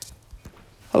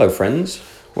Hello, friends.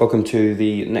 Welcome to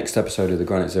the next episode of the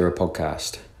Granite Zero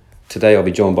podcast. Today I'll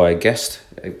be joined by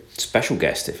a special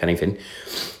guest, if anything,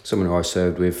 someone who I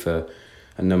served with for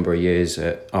a number of years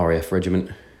at RAF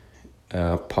Regiment,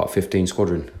 Part 15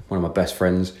 Squadron. One of my best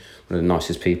friends, one of the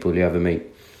nicest people you ever meet.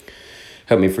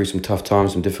 Helped me through some tough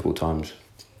times, some difficult times.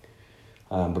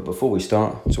 But before we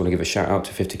start, I just want to give a shout out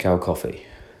to 50 Cal Coffee.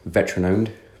 Veteran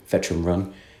owned, veteran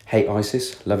run. Hate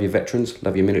ISIS, love your veterans,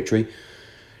 love your military.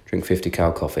 Drink 50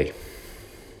 Cal Coffee.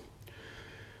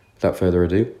 Without further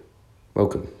ado,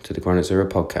 welcome to the Granite Zero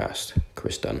podcast.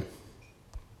 Chris Dunn.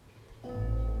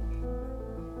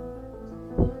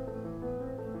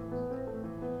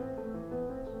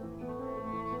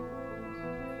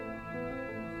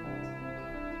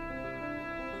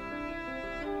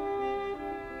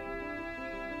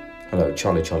 Hello,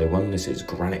 Charlie 1. This is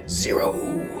Granite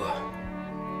Zero.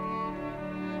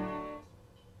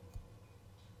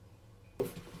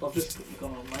 I've just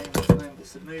gone on main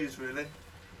bits of news, really.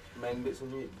 Main bits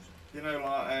of news. You know,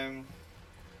 like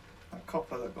that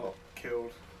copper that got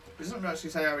killed. It doesn't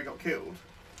actually say how he got killed.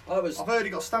 I've heard he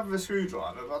got stabbed with a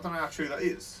screwdriver, but I don't know how true that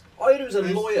is. I heard it was a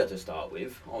lawyer to start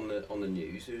with on the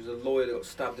news. It was a lawyer that got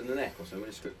stabbed in the neck or something.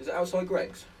 Is it outside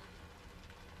Greggs?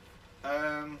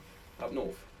 Up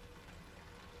north.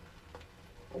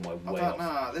 Or my way I don't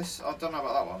off? know. I don't know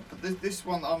about that one, but this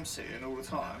one that I'm seeing all the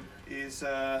time is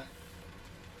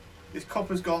this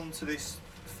copper's gone to this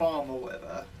farm or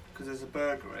whatever because there's a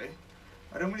burglary,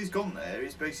 and then when he's gone there,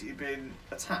 he's basically been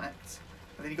attacked,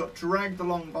 and then he got dragged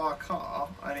along by a car,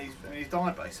 and he's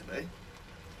died basically.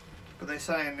 But they're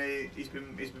saying he has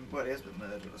been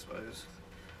murdered, I suppose.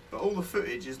 But all the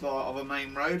footage is like of a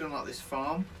main road on like this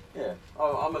farm. Yeah.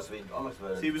 Oh, I must have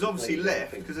heard. So he was obviously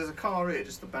left because there's a car here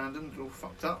just abandoned, all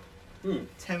fucked up.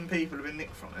 10 people have been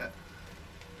nicked from it.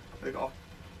 They've got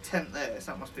a tent there,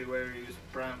 so that must be where he was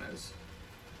Browners.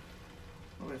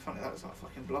 Not really funny, that was like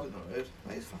fucking blood in the road.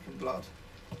 That is fucking blood.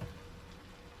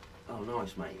 Oh,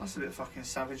 nice, mate. That's a bit fucking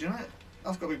savage, isn't it?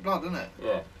 That's got to be blood, isn't it?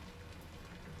 Yeah.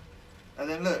 And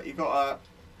then look, you got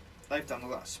they've done all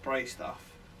that spray stuff.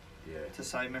 Yeah. To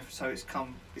say so it's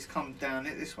come down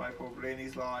it this way probably, and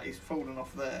he's fallen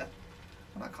off there.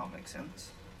 Well, that can't make sense.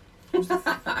 What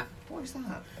is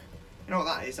that? You know what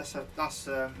that is? That's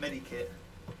a medikit,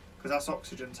 because that's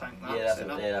oxygen tank.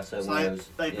 That's so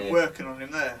they've been working on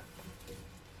him there.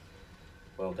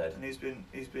 Well dead. And he's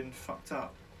been fucked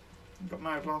up. He got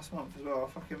married last month as well. How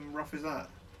fucking rough is that?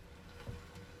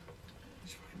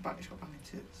 He's got banging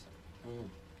tits.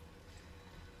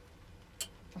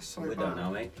 That's so Widow bad.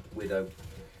 now, mate. Widow.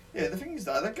 Yeah, the thing is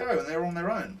though, they go and they're on their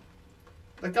own.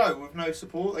 They go with no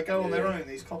support. They go on their own.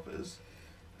 These coppers.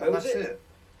 And that's it.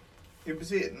 It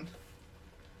was in.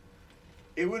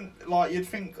 It wouldn't like you'd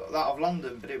think that of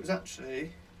London, but it was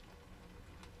actually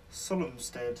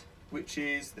Solomstead, which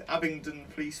is the Abingdon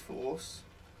Police Force.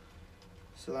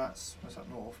 So that's up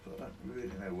north, but I don't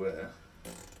really know where.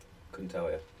 Couldn't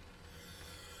tell you.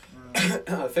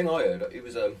 The thing I heard, it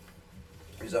was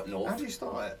up north. How do you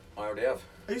start it? I already have.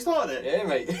 Have you started it? Yeah,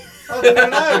 mate. I didn't even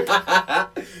know.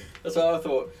 That's what I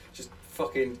thought. Just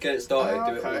fucking get it started.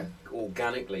 Oh, Do okay. it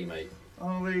organically, mate.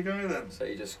 Oh, there you go then. So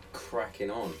you're just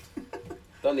cracking on.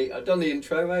 I've done the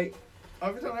intro, mate.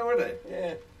 Have you done it already?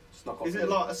 Yeah. Snuck off. Is it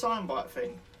like a soundbite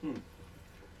thing?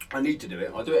 I need to do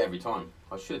it. I do it every time.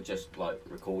 I should just like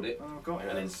record it Oh, got it.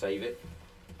 and then save it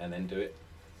and then do it.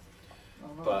 Oh,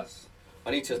 nice. But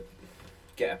I need to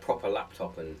get a proper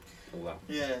laptop and all that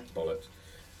Yeah. bollocks.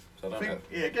 So I don't know.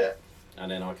 Yeah, get.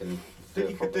 And then I can That do you it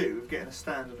could properly do with getting a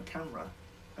stand and a camera,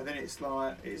 and then it's a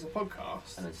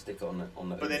podcast. and then stick it on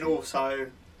the. But then also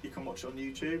you can watch it on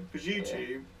YouTube, because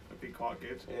YouTube would be quite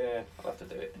good. Yeah, I'll have to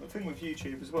do it. The thing with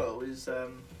YouTube as well is, well,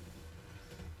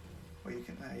 you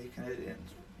can edit it and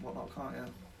whatnot, can't you?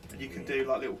 And you can do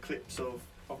like little clips of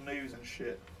news and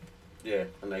shit. Yeah,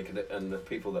 and the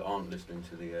people that aren't listening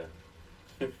to the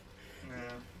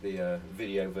Yeah.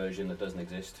 video version that doesn't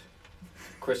exist.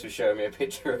 Chris was showing me a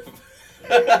picture of.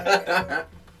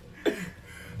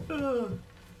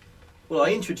 Well,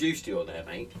 I introduced you on there,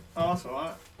 mate. Oh, that's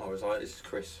alright. I was like, "This is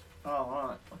Chris." Oh,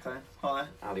 right. Okay. Hi.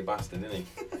 Ali bastard, isn't he?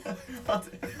 I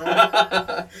didn't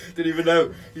know. Didn't even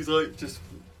know. He's like just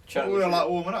chatting. We were shit. like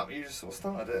warming up. You just sort of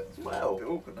started it. It's Well. a bit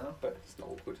awkward now. But it's not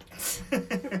awkward.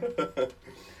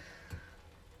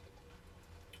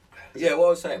 Yeah, what I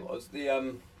was saying was the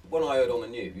one I heard on the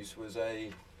news was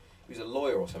he was a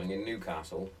lawyer or something in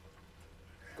Newcastle.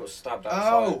 Got stabbed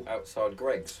outside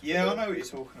Greggs. Yeah, I know what you're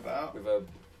talking about. With a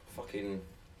fucking.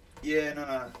 Yeah,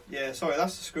 no. Yeah, sorry,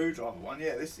 that's the screwdriver one.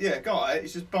 Yeah, guy.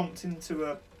 He's just bumped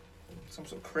into some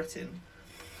sort of cretin.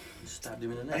 Stabbed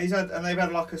him in the And neck. they've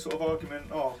had like a sort of argument.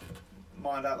 Oh,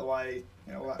 mind out the way,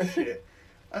 you know, all that shit.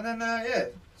 And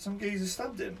then, some geezer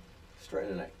stabbed him. Straight in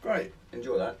the neck. Great.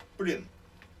 Enjoy that. Brilliant.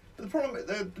 But the problem,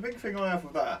 the big thing I have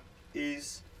with that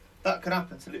is that could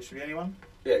happen to literally anyone.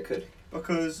 Yeah, it could.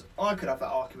 Because I could have that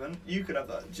argument, you could have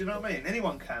that. Do you know what I mean?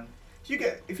 Anyone can.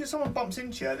 If someone bumps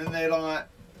into you, then they're like,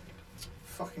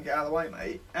 fucking get out of the way,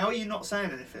 mate. How are you not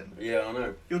saying anything? Yeah, I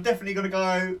know. You're definitely going to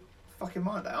go, fucking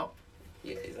mind out.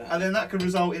 Yeah, exactly. And then that could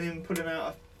result in him pulling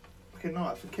out a fucking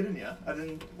knife for killing you. And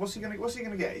then what's he gonna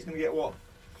get? He's gonna get what?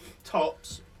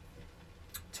 Tops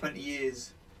 20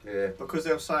 years. Yeah. Because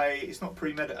they'll say it's not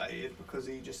premeditated because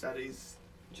he just had his.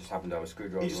 Just happened to have a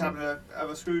screwdriver. He just happened to have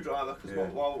a screwdriver because Yeah.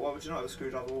 why would you not have a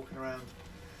screwdriver walking around?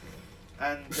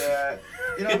 And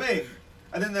you know what I mean?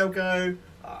 And then they'll go,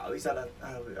 oh, he's had a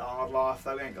hard life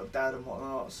though. He ain't got dad and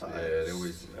whatnot. So Yeah,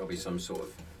 there'll be some sort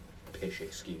of pish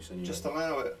excuse. And just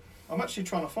allow it. I'm actually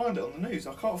trying to find it on the news.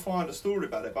 I can't find a story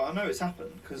about it, but I know it's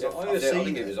happened because yeah, I've seen I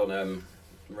think it was on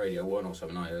Radio 1 or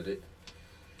something. I heard it.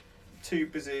 Too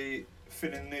busy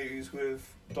filling news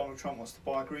with Donald Trump wants to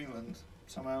buy Greenland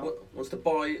somehow. What, wants to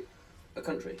buy a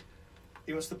country?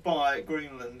 He wants to buy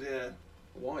Greenland, yeah.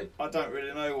 Why? I don't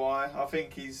really know why. I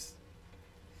think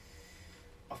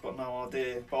I've got no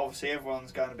idea. But obviously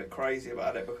everyone's going a bit crazy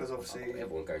about it because obviously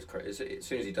Everyone goes crazy. As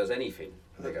soon as he does anything,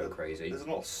 they go crazy. there's a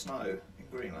lot of snow in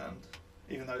Greenland,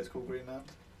 even though it's called Greenland.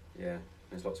 Yeah,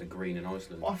 there's lots of green in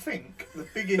Iceland. I think the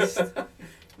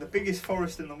biggest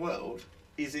forest in the world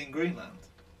is in Greenland.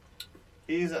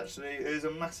 There's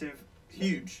a massive,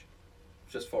 huge,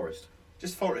 Just forest.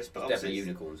 just forest, but There's obviously definitely it's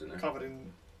unicorns in there. covered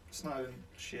in snow and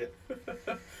shit.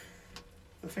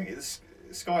 The thing is,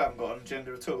 Sky haven't got an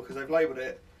agenda at all because they've labelled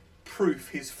it proof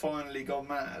he's finally gone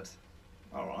mad.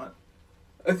 All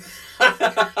right.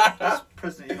 That's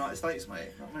President of the United States,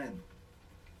 mate. You know what I mean?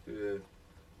 Yeah.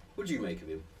 What do you make of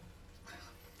him?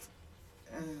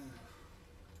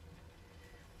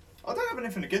 I don't have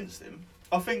anything against him.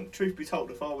 I think, truth be told,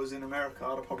 if I was in America,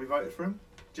 I'd have probably voted for him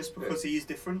just because he is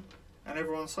different, and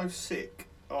everyone's so sick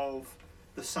of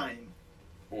the same.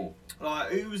 Oh. Like,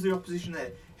 who was the opposition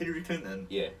there? Hillary Clinton.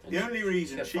 Yeah. The only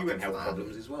reason she went for health that.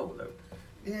 problems as well, though.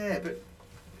 Yeah, but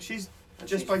she's And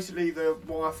just she's- basically the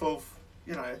wife of,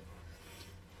 you know,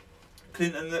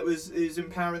 Clinton that is in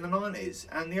power in the 90s,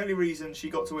 and the only reason she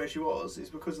got to where she was is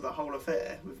because of the whole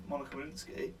affair with Monica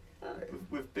Lewinsky,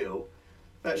 with Bill.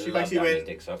 That she Love basically having went, his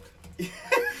dick sucked.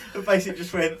 but basically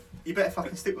just went, you better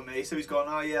fucking stick with me. So he's gone,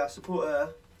 oh yeah, I support her.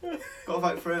 Got to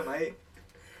vote for her, mate.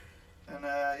 And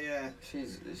yeah.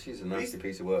 She's a nasty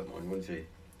piece of work, man, wasn't she?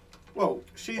 Well,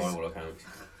 By all accounts.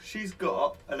 she's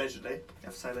got, allegedly, you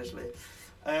have to say allegedly,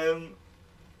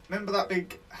 remember that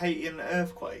big Haitian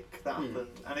earthquake that happened?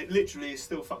 And it literally is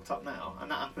still fucked up now. And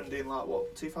that happened in, like,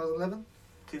 what, 2011?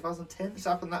 2010? It's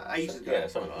happened that ages ago. Yeah,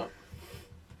 something like that.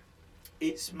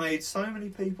 It's made so many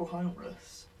people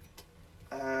homeless.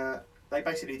 They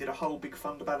basically did a whole big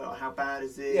fund about it, like how bad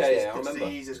is this? Yeah, There's I remember.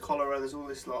 disease, there's cholera, there's all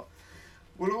this lot.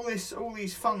 Well, all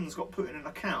these funds got put in an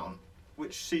account,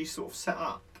 which she sort of set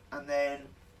up, and then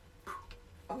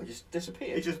Oh, it just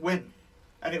disappeared. it just went.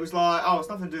 And it was like, oh, it's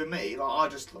nothing to do with me. Like, I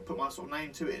just put my sort of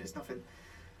name to it, it's nothing.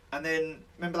 And then,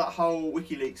 remember that whole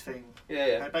WikiLeaks thing?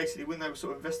 Yeah. And basically, when they were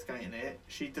sort of investigating it,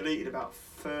 she deleted about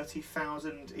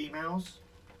 30,000 emails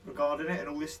regarding it and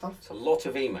all this stuff. It's a lot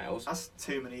of emails. That's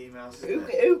too many emails, isn't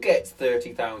it? Who gets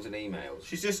 30,000 emails?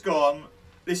 She's just gone,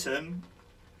 listen,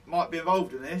 might be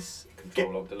involved in this.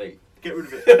 Control of delete. Get rid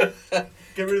of it.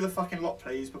 Get rid of the fucking lot,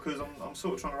 please, because I'm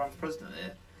sort of trying to run for president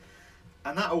here.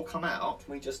 And that all come out,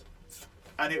 Can we just...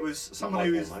 and it was someone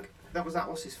who was...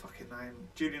 What's his fucking name?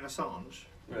 Julian Assange.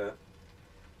 Yeah.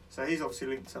 So he's obviously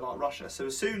linked to, like, Russia. So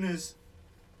as soon as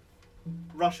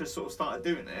Russia sort of started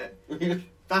doing it,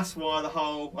 that's why the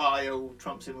whole,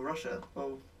 Trump's in with Russia.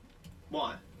 Well,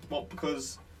 why? What,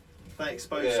 because they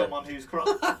exposed someone who's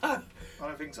corrupt? I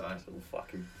don't think so. It's all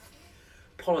fucking...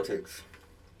 Politics.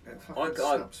 It fucking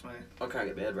I- snaps me. I can't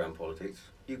get my head around politics.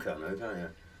 You can't know, can you?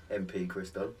 MP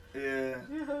Chris Dunn. Yeah.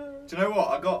 Do you know what?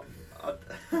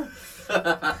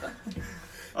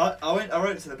 I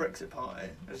went to the Brexit party,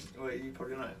 as well, you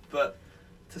probably know, but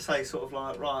to say sort of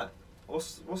like, right,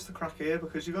 what's the crack here?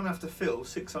 Because you're going to have to fill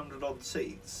 600 odd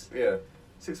seats, Yeah.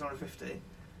 650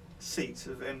 seats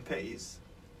of MPs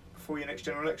before your next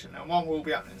general election. And one will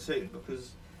be happening soon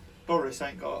because Boris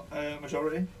ain't got a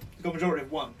majority. He's got a majority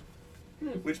of one,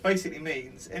 which basically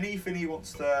means anything he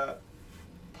wants to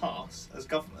pass as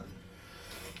government,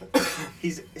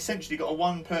 he's essentially got a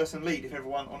one-person lead if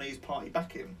everyone on his party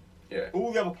back him. Yeah.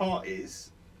 All the other parties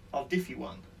are diffy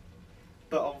one,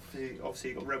 but obviously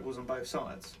you've got rebels on both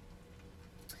sides.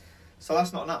 So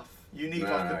that's not enough. You need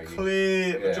No, like no, a you-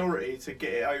 clear yeah. majority to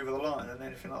get it over the line and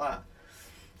anything like that.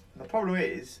 And the problem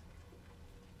is,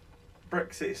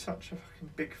 Brexit is such a fucking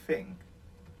big thing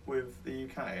with the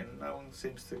UK, and no one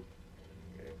seems to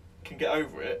can get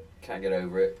over it. Can't get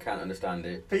over it. Can't understand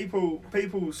it.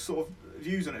 People's sort of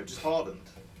views on it have just hardened.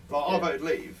 Like I Yeah. voted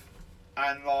Leave,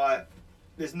 and like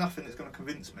there's nothing that's going to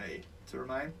convince me to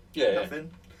remain. Yeah.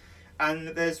 Nothing. And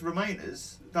there's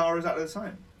Remainers that are exactly the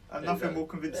same, and nothing Exactly. will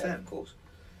convince Yeah, them. Of course.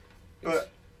 But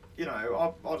you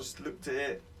know, I just looked at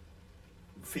it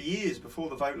for years before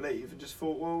the vote Leave and just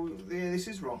thought, well, yeah, this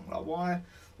is wrong. Like,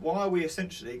 why are we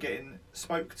essentially getting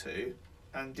spoke to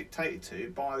and dictated to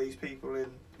by these people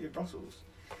in Brussels?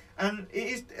 And it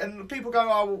is, and people go,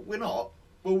 oh, well, we're not.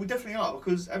 Well, we definitely are,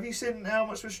 because have you seen how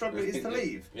much of a struggle it is to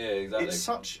leave? Yeah, exactly. It's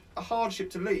such a hardship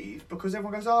to leave because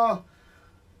everyone goes, oh,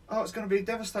 it's going to be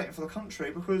devastating for the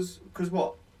country because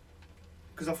what?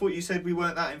 Because I thought you said we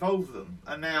weren't that involved with them,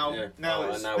 and now Yeah. now Oh,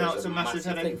 it's and now it's a massive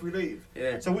headache thing. if we leave.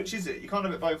 Yeah. So which is it? You can't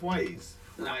have it both ways,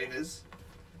 No. Remainers.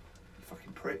 You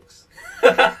fucking pricks.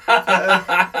 Yeah,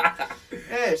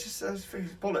 it's just I just think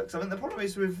it's bollocks. I mean, the problem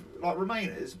is with like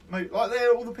Remainers, like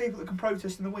they're all the people that can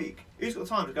protest in the week. Who's got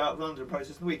time to go out to London and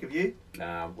protest in the week? Have you?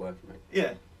 Nah, I'm working, mate.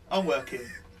 Yeah, I'm working.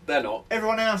 They're not.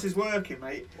 Everyone else is working,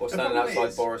 mate. Or The standing problem outside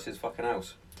is- Boris's fucking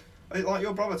house. like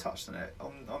your brother touched on it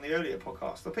on the earlier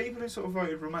podcast, the people who sort of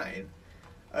voted Remain,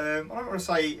 I don't want to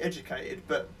say educated,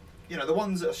 but you know, the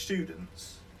ones that are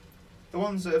students, the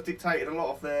ones that have dedicated a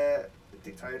lot of their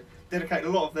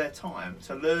time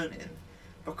to learning,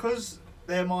 because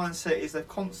their mindset is they've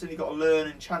constantly got to learn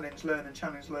and challenge,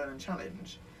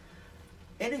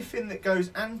 anything that goes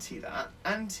anti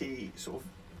sort of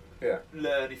Yeah.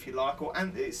 learn, if you like, or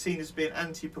it's seen as being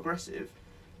anti-progressive,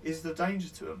 is the danger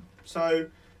to them. So,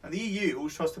 and the EU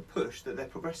always tries to push that they're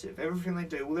progressive. Everything they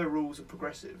do, all their rules are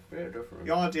progressive. Yeah, definitely.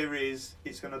 The idea is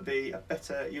it's going to be a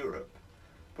better Europe.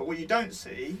 But what you don't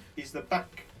see is the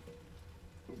back,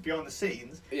 behind the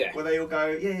scenes, Yeah. where they all go,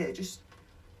 yeah, just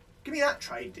give me that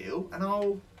trade deal, and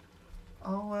I'll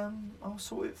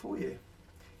sort it for you.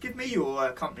 Give me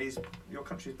your country's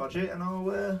budget, and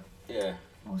Yeah.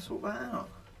 I'll sort that out.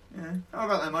 Yeah. How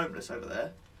about them homeless over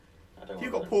there? I don't If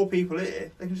you've want got poor people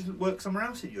here, they can just work somewhere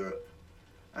else in Europe,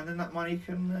 and then that money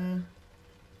can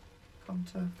come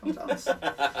to us. So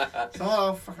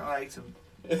I hate them.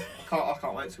 I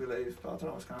can't wait till we leave, but I don't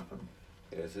know what's going to happen.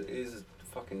 Yeah, it is a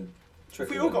fucking If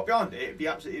tricky we all one. got behind it, it'd be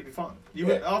fun.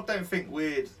 I don't think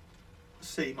we'd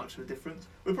see much of a difference.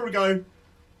 We'd probably go,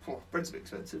 oh, bread's a bit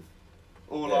expensive,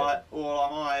 or Yeah. like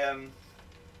my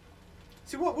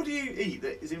See, what do you eat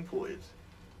that is imported?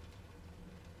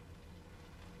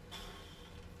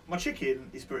 My chicken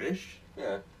is British.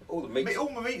 Yeah. All the meats. All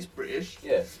my meat's British.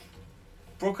 Yeah.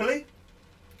 Broccoli,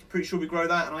 pretty sure we grow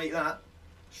that and I eat that.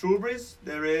 Strawberries,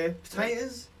 they're here.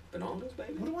 Potatoes, Bananas,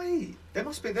 maybe? what do I eat?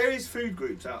 There is food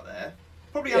groups out there.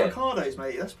 Probably Yeah. avocados,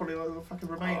 mate. That's probably like the fucking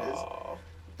Remainers. Oh,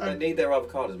 Don't- they need their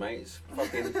avocados, mate. It's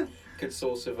fucking good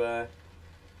source of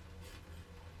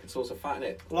fat in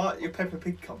it. Like your Peppa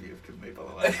Pig cub you've given me, by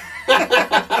the way.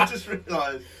 I just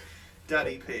realised.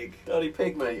 Daddy Pig. Daddy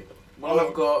Pig, mate. Well,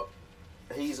 I've got.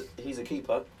 He's a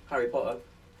keeper. Harry Potter.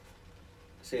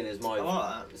 Seeing as my. I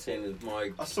like that. Seeing as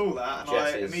my. I saw that and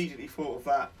I Jess's. immediately thought of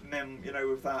that mem,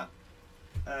 with that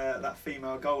that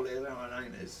female goalie, I don't know what her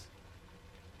name is.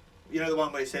 You know the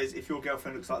one where it says, if your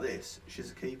girlfriend looks like this,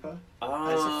 she's a keeper?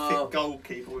 And it's a thick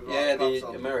goalkeeper with yeah, gloves the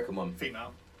on. American one.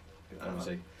 Female.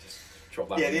 Obviously. Just drop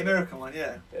that Yeah, one the in. American one,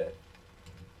 yeah. Yeah.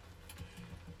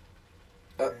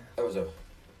 That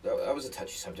was a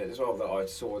touchy subject as well that I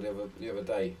saw the other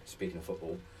day. Speaking of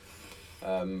football,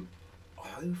 I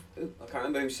can't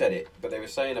remember who said it, but they were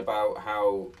saying about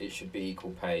how it should be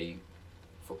equal pay,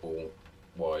 football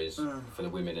wise, for the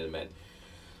women and the men.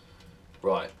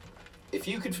 Right. If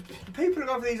you could, People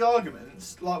go over these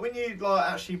arguments, like when you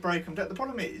actually break them down, the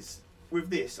problem is, with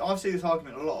this, I see this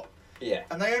argument a lot, yeah,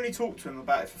 and they only talk to him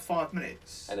about it for 5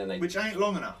 minutes, And then which ain't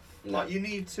long enough. No. Like, you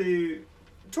need to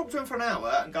talk to him for an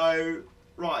hour and go,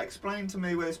 right, explain to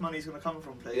me where this money's going to come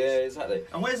from, please. yeah, exactly.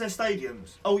 And where's their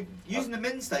stadiums? Oh, using the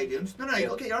men's stadiums? No, Yeah. you've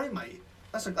got to get your own, mate.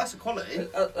 That's a quality.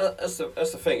 That's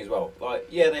the thing as well. Like,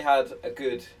 yeah, they had a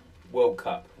good World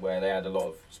Cup where they had a lot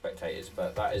of spectators,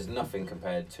 but that is nothing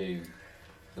compared to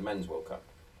the men's World Cup,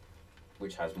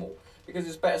 which has more because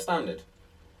it's better standard.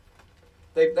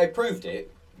 They proved it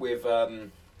with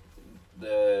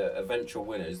the eventual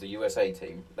winners, the USA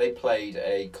team. They played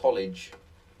a college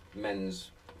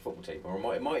men's football team,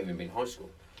 or it might even been high school,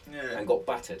 Yeah. and got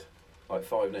battered like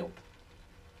 5-0.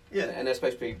 Yeah. And they're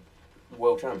supposed to be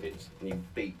world champions, and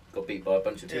you got beat by a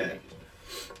bunch of Yeah. teenagers.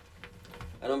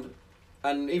 And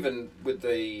And even with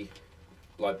the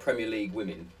Premier League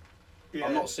women, Yeah.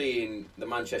 I'm not seeing the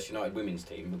Manchester United women's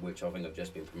team, which I think have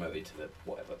just been promoted to the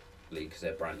whatever league because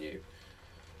they're brand new,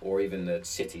 or even the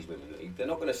City's women's league. They're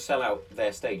not going to sell out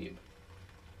their stadium.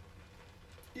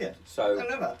 Yeah. So They'll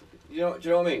never. do you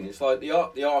know what I mean? It's like the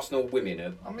Arsenal women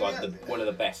are I mean, one of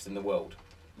the best in the world.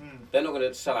 Mm. They're not going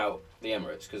to sell out the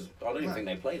Emirates because I don't even No. think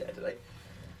they play there, do they?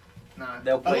 No.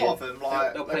 They'll play a lot of them,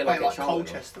 like, they'll they play play like like a Charlton.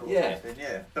 Colchester or Yeah. something,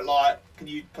 yeah. But, like, can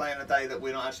you play on a day that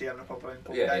we're not actually having a proper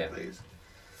important Yeah, game, yeah. please?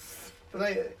 But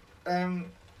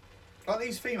like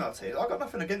these female teams, I've got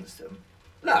nothing against them.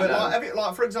 No, But no.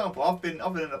 like for example, I've been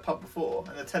in a pub before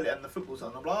and they tell it and the football's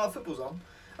on. I'm like, oh, football's on.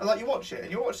 And like you watch it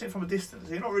and you're watching it from a distance.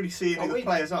 And you're not really seeing who the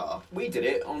players are. We did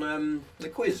it on the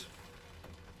quiz.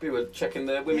 We were checking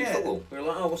the women's Yeah. football. We were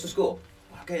like, oh, what's the score?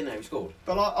 Okay, no, we scored.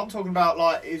 But like I'm talking about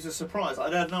like it was a surprise.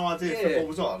 I had no idea Yeah. football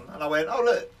was on, and I went, oh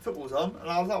look, football's on, and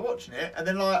I was like watching it, and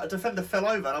then like a defender fell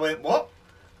over, and I went, what?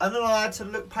 And then I had to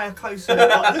pay a closer look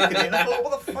at it, and I thought,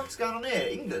 what the fuck's going on here,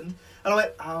 England? And I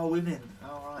went, oh, women.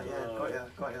 Oh right, yeah,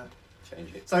 got ya.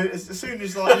 Change it. So as soon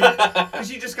as like,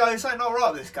 because you just go, something not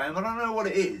right with this game, I don't know what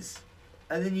it is,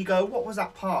 and then you go, what was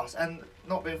that pass? And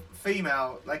not being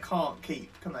female, they can't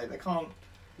keep, can they? They can't.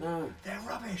 No. They're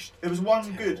rubbish. There was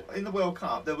one good in the World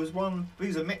Cup. There was one. He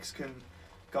was a Mexican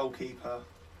goalkeeper.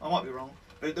 I might be wrong,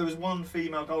 but there was one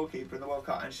female goalkeeper in the World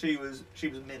Cup, and she was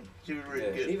mint. She was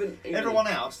really good. Even Everyone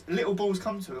else, little balls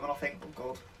come to him, and I think, oh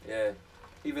god. Yeah.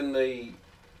 Even the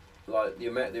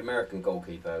American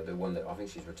goalkeeper, the one that I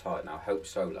think she's retired now, Hope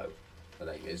Solo, her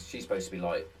name is. She's supposed to be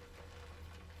like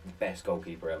the best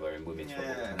goalkeeper ever in women's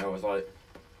football, Yeah. and I was like,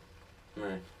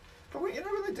 no. But you know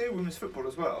when they do women's football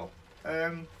as well,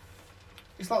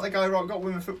 it's like they go, right, we've got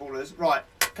women footballers, right,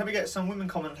 can we get some women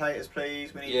commentators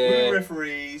please, we need women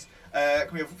referees, can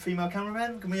we have female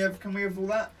cameramen, can we have all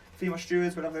that, female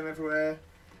stewards, we'll have them everywhere,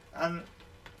 and,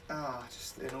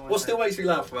 just annoying. What still makes me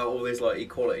laugh about all this like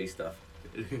equality stuff?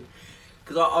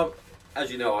 Because I,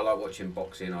 as you know, I like watching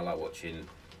boxing, I like watching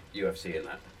UFC and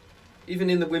that. Even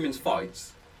in the women's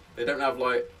fights, they don't have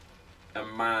like a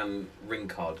man ring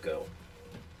card girl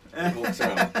that walks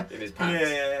around in his pants.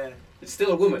 Yeah. It's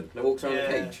still a woman that walks around the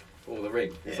Yeah. cage or the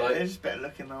ring. It's Yeah, like they're just better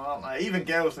looking though, aren't they? Even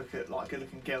girls look at like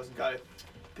good-looking girls and go,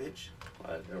 bitch.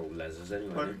 they're all lesers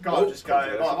anyway. Like a guy just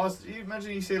go, you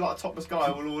imagine you see like a topless guy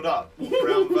all ordered up, walk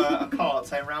around with a card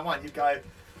saying round one, you'd go,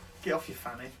 get off your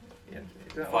fanny. Yeah,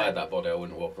 If I had that body, I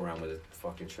wouldn't walk around with a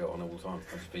fucking shirt on all the time.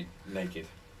 I'd just be naked.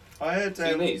 I heard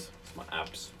See these? It's my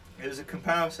abs. there was a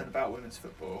comparison about women's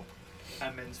football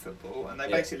and men's football, and they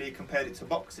Yeah. basically compared it to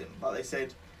boxing. Like they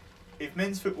said, if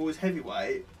men's football is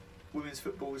heavyweight, women's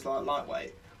football is like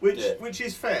lightweight, which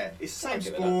is fair. It's the I'll same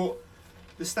give it sport.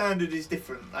 The standard is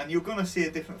different, and you're gonna see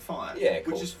a different fight. Yeah, of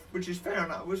course. which is fair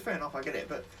enough. Was fair enough. I get it,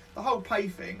 but the whole pay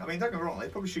thing. I mean, don't get me wrong. They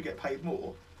probably should get paid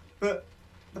more, but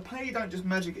the pay don't just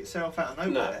magic itself out of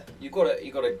nowhere. No, you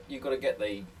gotta get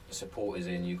the supporters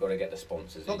in. You gotta get the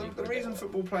sponsors in. Like you've the gotta get reason all that.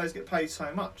 football players get paid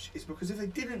so much is because if they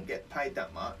didn't get paid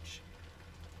that much,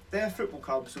 their football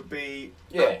clubs would be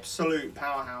absolute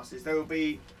powerhouses. They would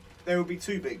be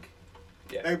too big.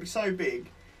 Yeah. They would be so big,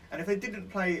 and if they didn't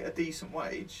pay a decent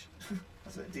wage,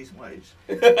 that's a decent wage.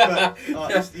 But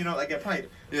you know what they get paid.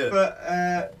 Yeah.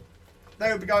 But they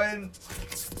would be going,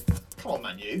 come on,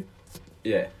 man, you.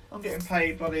 Yeah. I'm getting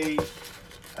paid bloody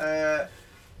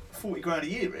 40 grand a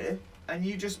year here, and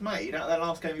you just made out of that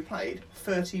last game you played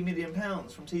 £30 million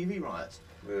from TV rights.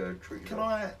 Can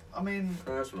I mean,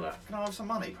 First one that. can I have some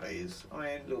money, please? I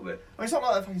mean, A little bit. it's not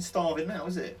like they're fucking starving now,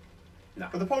 is it? No.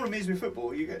 But the problem is with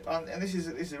football, you get, and this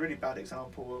is a really bad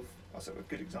example of, I said a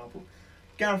good example.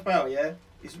 Gareth Bale, yeah,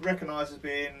 is recognised as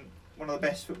being one of the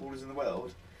best footballers in the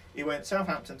world. He went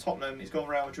Southampton, Tottenham, he's gone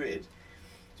Real Madrid.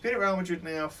 He's been at Real Madrid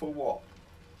now for what?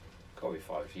 Gotta be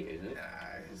 5 years, isn't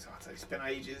it? It's been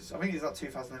ages. I think it's like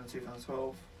 2011,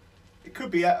 2012. It could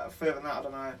be further than that, I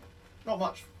don't know. Not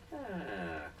much. Ah.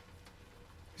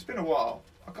 It's been a while.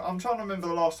 I'm trying to remember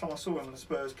the last time I saw him in a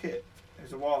Spurs kit. It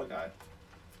was a while ago.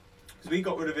 Because we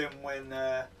got rid of him when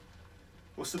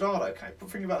Soldado came. But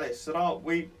think about this. Soldado,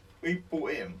 we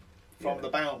bought him from the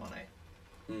Bale money.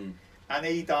 Mm. And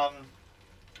he done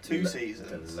 2 Done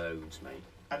seasons. loads, mate.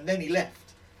 And then he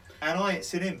left. And I ain't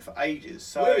seen him for ages.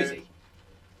 So Where is he?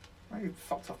 Maybe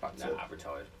fucked off back to Nah,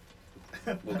 retired.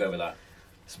 We'll go with that.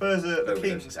 Spurs are the Over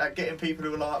kings at getting people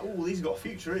who are like, oh, these have got a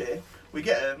future here. We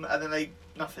get them, and then they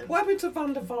nothing. What happened to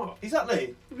Van der Vaart?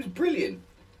 Exactly, It was brilliant.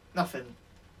 nothing,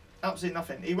 absolutely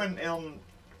nothing. He went on.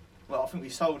 Well, I think we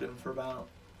sold him for about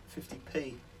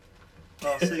 50p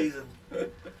last season.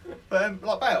 But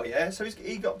like Bale, yeah. So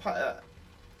he got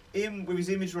him with his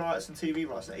image rights and TV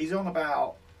rights. He's on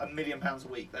about £1 million a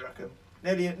week, they reckon.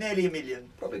 Nearly a million.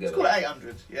 Probably Let's good. call it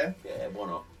 800, yeah? Yeah, why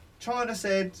not? China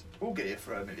said, we'll get it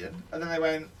for $1 million. And then they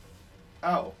went,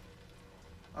 oh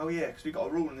yeah, because we've got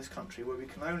a rule in this country where we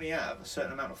can only have a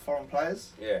certain amount of foreign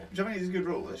players. Yeah. Which I think is a good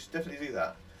rule. They should definitely do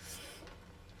that.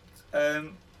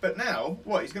 But now,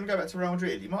 he's going to go back to Real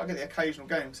Madrid. You might get the occasional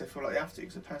game because they feel like they have to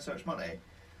because they're paying so much money.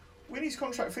 When his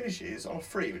contract finishes on a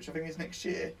free, which I think is next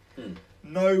year,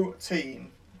 no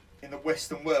team in the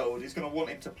Western world is going to want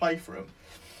him to play for them.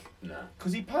 No.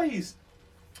 Because he pays.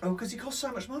 Oh, because he costs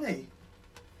so much money.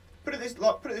 Put it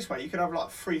this way: you could have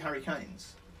like 3 Harry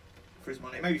Kanes for his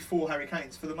money, maybe 4 Harry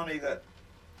Kanes for the money that.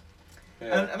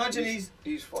 Yeah. And imagine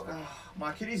he's fucking. my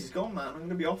Achilles is gone, man. I'm going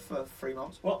to be off for 3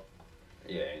 months. What?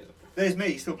 Yeah. There's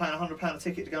me still paying £100 a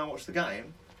ticket to go and watch the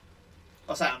game.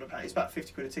 I say £100. It's about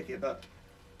 £50 a ticket, but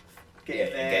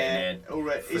getting there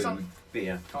already. It's Food,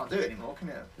 beer. can't do it anymore, can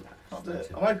you? No, Can't do it. it's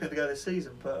I'm hoping to go this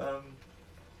season, but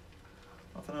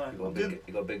I don't know.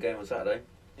 You got a big game on Saturday.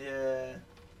 Yeah.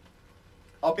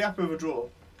 I'll be happy with a draw.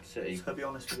 City. To be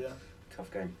honest with you,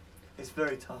 Tough game. it's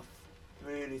very tough,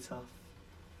 really tough,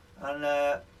 and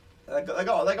they got to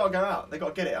go out. They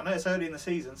got to get it. I know it's early in the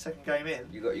season, second game in.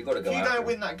 You got to go. If you out don't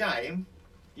win that game,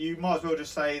 you might as well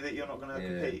just say that you're not going to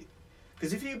compete.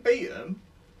 Because if you beat them,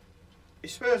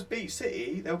 if Spurs beat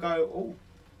City, they'll go, oh,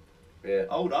 Yeah.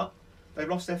 hold up, they've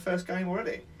lost their first game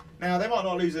already. Now they might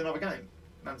not lose another game,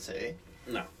 Man City.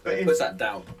 No. But It puts that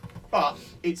down. But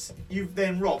you've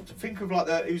then robbed. Think of like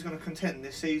who's going to contend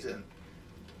this season.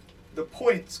 The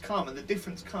points come and the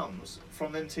difference comes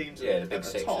from them teams Yeah, the at big the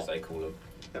six top as they call them.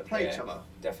 that play each Yeah. other.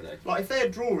 Definitely. Like if they're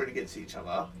drawing against each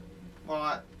other,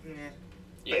 like yeah.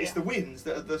 Yeah. But it's the wins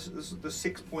that are the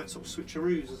 6 point sort of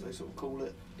switcheroos, as they sort of call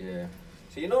it. Yeah.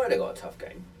 So United got a tough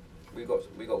game. We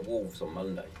got Wolves on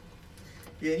Monday,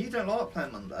 Yeah, you don't like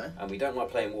playing Monday. and we don't like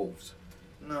playing Wolves.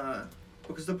 No,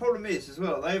 because the problem is as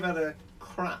well they've had a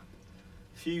crap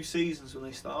few seasons when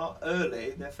they start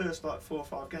early. Their first like 4 or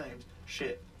 5 games,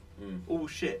 shit, all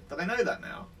shit. But they know that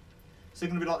now, so they're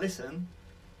going to be like, listen,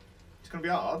 it's going to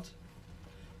be hard.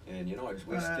 Yeah, and United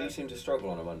we do seem to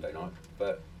struggle on a Monday night,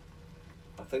 but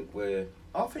I think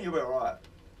I think you'll be alright.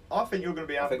 I think you're going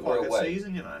to be having think quite a we're good away.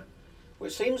 season, you know. Well,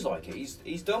 it seems like it.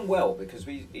 He's done well because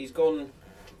he's gone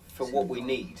for what we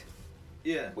need,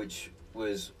 Yeah. which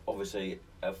was obviously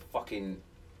a fucking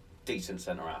decent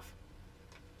centre half,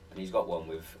 and he's got one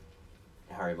with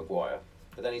Harry Maguire.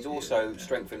 But then he's also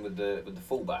strengthened with the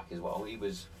fullback as well. He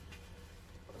was,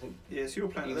 I think, Yeah, so you're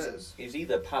playing theirs. he was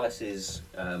either Palace's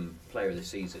player of the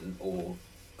season or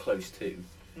close to.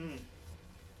 Mm.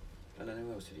 And then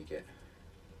who else did he get?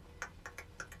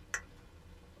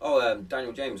 Oh,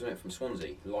 Daniel James, wasn't it, from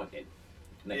Swansea, Lightning.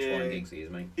 Next one in Giggsy is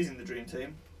me. He's in the dream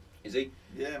team. Is he?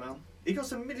 Yeah, man. He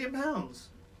cost £1 million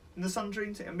in the Sun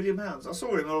Dream team. £1 million. I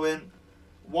saw him and I went,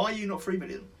 why are you not 3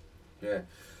 million? Yeah.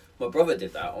 My brother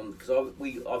did that on because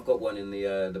I've got one in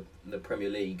the Premier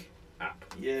League app,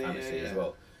 fantasy as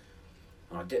well.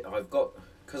 And I've got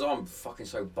because I'm fucking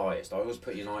so biased. I always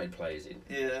put United players in.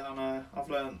 Yeah, I know. I've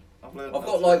learned. I've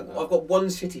got one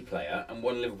City player and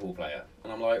one Liverpool player,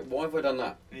 and I'm like, why have I done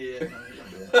that? Yeah, no, you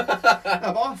don't do that.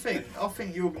 No, but I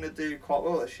think you're going to do quite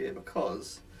well this year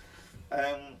because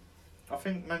I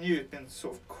think Man U have been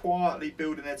sort of quietly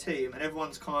building their team, and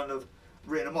everyone's kind of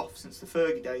written them off since the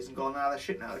Fergie days and gone, they're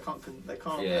shit now. They can't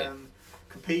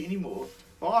compete anymore.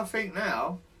 But I think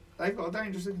now they've got a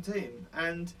dangerous looking team,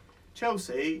 and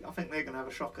Chelsea, I think they're going to have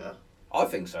a shocker. I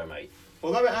think so, mate.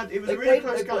 Although it was a really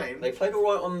close game. They played all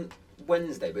right on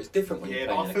Wednesday, but it's different when you play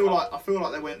but in I the feel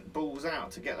like they went balls out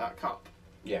to get that cup.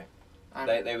 Yeah. And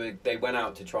They went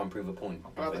out to try and prove a point.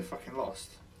 I'm glad they fucking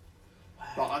lost.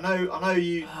 But I know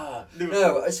you.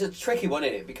 No, it's a tricky one,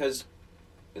 isn't it? Because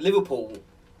Liverpool.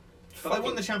 But they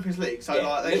won the Champions League, so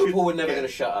Liverpool were never going to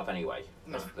shut up anyway.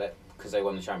 No. Because they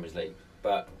won the Champions League.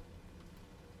 But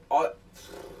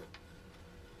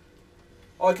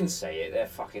I can say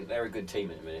it. They're a good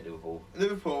team at the minute, Liverpool.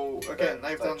 Liverpool again.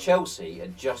 They've done. Chelsea are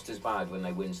just as bad when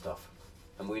they win stuff,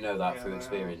 and we know that through they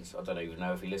experience. I don't even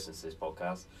know if he listens to this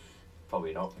podcast.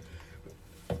 Probably not.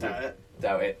 Doubt it.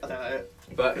 Doubt it. I doubt it.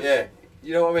 But yeah,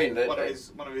 you know what I mean.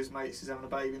 One of his mates is having a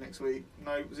baby next week.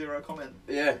 No, zero comment.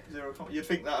 Yeah. Zero comment. You'd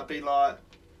think that'd be like,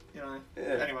 you know.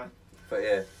 Yeah. Anyway. But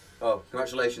yeah. Oh,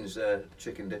 congratulations,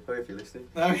 Chicken Dipper, if you're listening.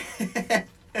 No.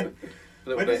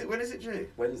 When is it due?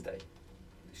 Wednesday.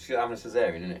 She's having a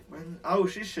cesarean, isn't it?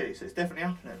 She's she, so it's definitely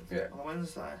happening. Yeah. On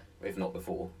Wednesday. If not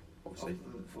before, obviously.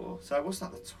 Before. So what's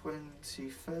that? The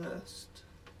 21st.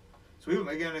 So we won't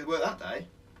be going to work that day.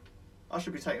 I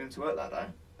should be taking him to work that day.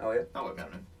 Oh yeah. That won't be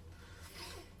happening.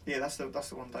 Yeah, that's the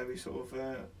one day we sort of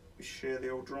we share the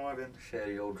old driving. Share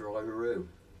the old driveroo.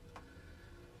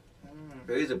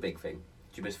 It is a big thing. Do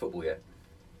you miss football yet?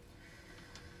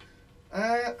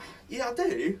 Yeah, I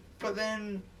do, but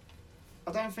then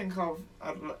I don't think I've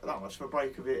had that much of a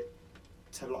break of it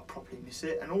to like properly miss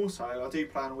it. And also, I do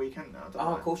play on a weekend now. Don't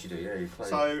I? Of course you do. Yeah, you play.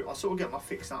 So I sort of get my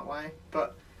fix that way.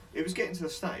 But it was getting to the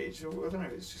stage. I don't know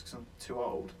if it's just because I'm too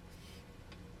old.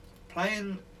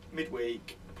 Playing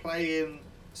midweek, playing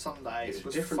Sunday, it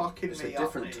was fucking me up. It's a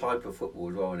different type of football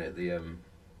as well, isn't it? The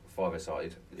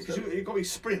five-a-side. Because you've got to be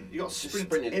sprint. You've got to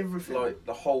sprint everything. Like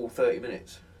the whole 30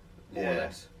 minutes, more or Yeah.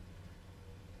 less.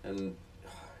 And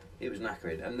it was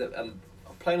knackering. And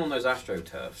playing on those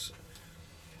AstroTurfs.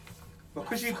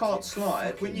 Because you can't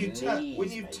slide, when you turn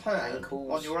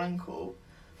ankles. on your ankle,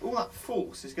 all that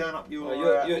force is going up your.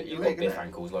 Well, your you've leg, got biff innit?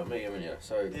 ankles like me, haven't you?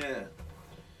 So Yeah.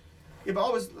 Yeah, but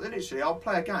I was literally, I'll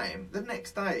play a game. The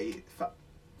next day,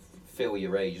 feel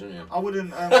your age, don't you? I wouldn't.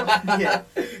 Yeah,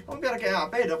 I wouldn't be able to get out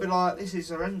of bed. I'd be like, this is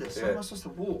horrendous. Yeah. How am I supposed to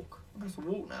walk? I'm supposed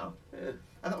to walk now. Yeah.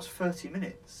 And that was 30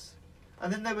 minutes.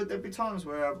 And then there'd be times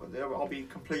where I'll be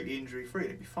completely injury free.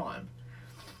 It'd be fine.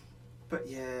 But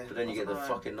yeah. But then you I get the dunno.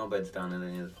 fucking knobheads down and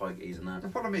then you the pikeys and that. The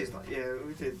problem is, like, yeah,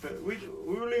 we did, but we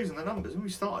were losing the numbers. When we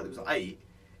started, it was like 8.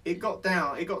 It got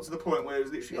to the point where it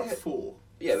was literally like 4.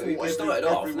 Yeah, but we Four started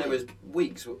off and there was week.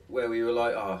 weeks where we were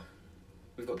like,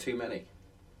 we've got too many.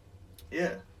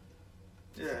 Yeah.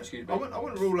 Yeah. Excuse me. I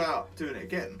wouldn't rule out doing it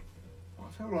again.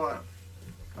 I feel like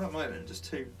at that moment just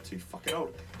too fucking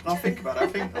old. And I think about it. I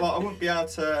think like I wouldn't be able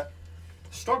to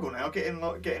struggle now getting a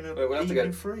We'll have to evening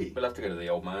go- free. We'll have to go to the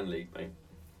old man league, mate.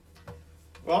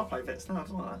 Well, I play vets now,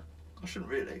 don't I? I shouldn't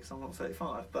really because I'm not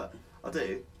 35, but I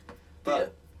do. But yeah.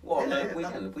 What, yeah, no,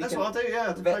 weekend? that's what I do. Yeah,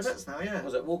 I play Vets? vets now. Yeah.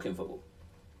 Was it walking football?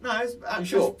 No, it's actually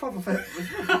sure? proper vets.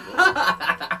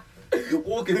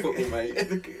 Walking football, mate.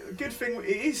 The good thing, it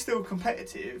is still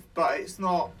competitive, but it's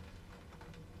not.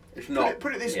 It's not.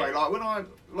 Put it this yeah. way, like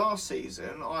last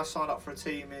season, I signed up for a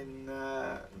team in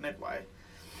Medway.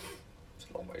 It's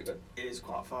a long way to go. It is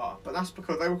quite far, but that's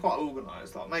because they were quite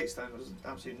organised. Like Maidstone was an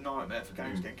absolute nightmare for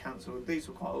games getting cancelled. These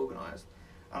were quite organised,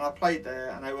 and I played there,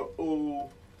 and they were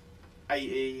all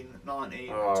 18, 19,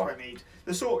 20.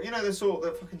 The sort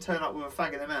that fucking turn up with a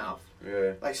fag in their mouth.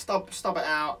 Yeah. They stub it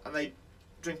out, and they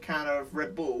drink a can of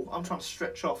Red Bull. I'm trying to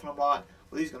stretch off, and I'm like,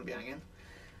 well, he's going to be hanging.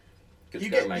 Good You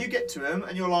to go, get mate. you get to him,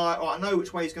 and you're like, oh, I know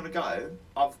which way he's going to go.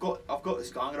 I've got this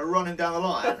guy. I'm going to run him down the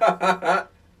line,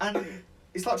 and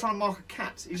it's like trying to mark a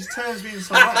cat. He just turns me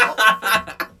inside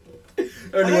out.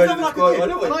 Only way to describe it. I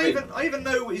know what you mean. I even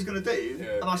know what he's going to do,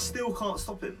 Yeah. and I still can't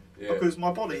stop him Yeah. because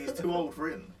my body is too old for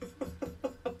him.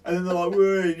 And then they're like,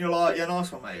 woo, and you're like, yeah,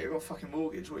 nice one, mate. You've got a fucking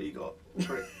mortgage. What you got?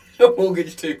 Prick.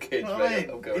 Mortgage 2 kids, You know what I mate.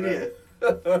 mean? I'm going Idiot.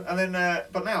 And then,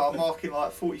 but now I'm marking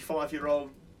like 45-year-old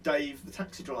Dave, the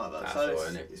taxi driver. That's so all right, it's,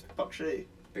 isn't it? it's buck shit.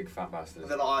 Big fat bastard.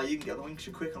 And they're like, oh, you can get on the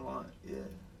Winkshire quick. I'm like, yeah.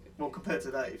 Well, compared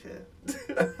to Dave,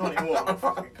 yeah. Not anymore. I'm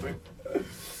fucking quick.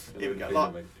 Here we go.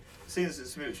 Like, seeing as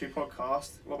it's a military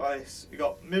podcast, what about this? We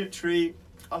got military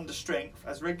under strength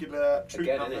as regular troop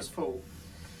Again, numbers innit? fall.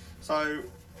 So,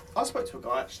 I spoke to a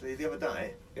guy actually the other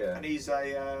day, Yeah. and he's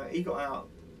he got out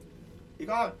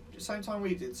the same time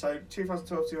we did. So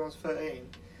 2012, 2013.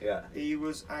 Yeah. He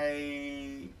was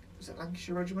was it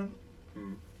Lancashire Regiment?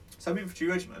 Hmm. So infantry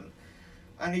regiment,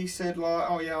 and he said like,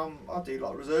 oh yeah, I do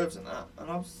like reserves and that, and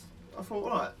I thought,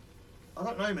 right, I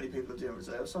don't know many people that do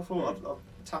reserves, so I thought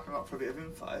I'd tap him up for a bit of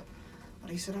info, and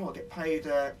he said, oh, I get paid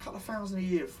a couple of $1,000 a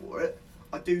year for it.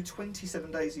 I do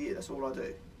 27 days a year. That's all I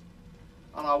do.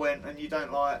 And I went, and you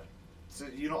don't like, so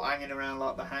you're not hanging around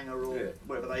like the hangar or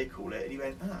whatever they call it. And he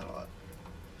went, like,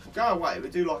 we'll go away. We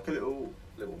do like a little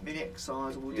mini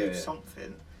exercise, or we'll do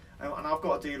something, and I've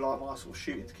got to do like my sort of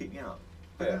shooting to keep me up.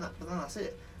 But then that's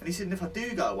it. And he said, and if I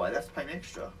do go away, they have to pay me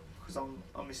extra because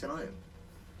I'm missing home.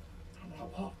 And I'm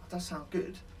like, what? That does sound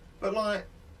good, but like,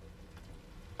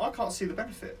 I can't see the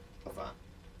benefit of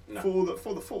that for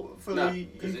the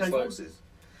UK forces.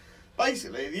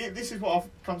 Basically, this is what I've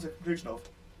come to the conclusion of.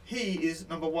 He is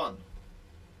number one.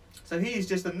 So he is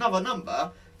just another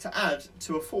number to add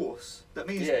to a force. That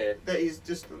means that he's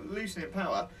just loosening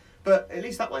power. But at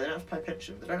least that way they don't have to pay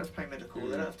pension, they don't have to pay medical,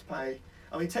 they don't have to pay...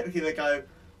 I mean, technically they go,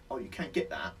 oh, you can get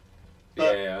that.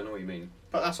 But, yeah, I know what you mean.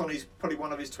 But that's on probably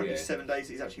one of his 27 days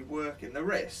he's actually working. The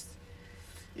rest,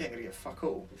 you ain't going to get fuck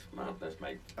all. It's madness,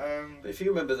 mate. But if you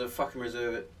remember the fucking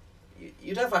reserve,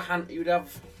 you'd have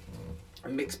a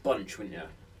mixed bunch, wouldn't you?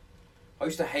 I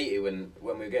used to hate it when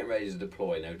we were getting ready to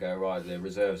deploy and they would go, right, the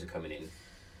reserves are coming in.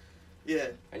 Yeah.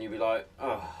 And you'd be like,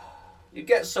 oh. You'd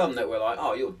get some that were like,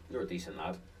 oh, you're a decent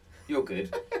lad. You're good.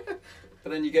 But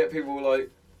then you get people who were like,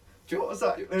 what was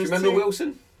that? Do you remember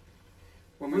Wilson?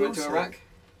 When we went to Iraq?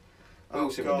 Oh,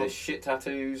 Wilson with the shit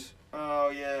tattoos. Oh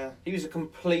yeah. He was a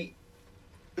complete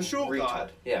The short retard. guy.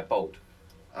 Yeah, bald.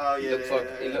 Oh He yeah. looked yeah, like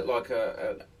yeah, he yeah. looked like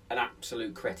an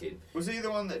absolute cretin. Was he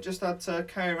the one that just had to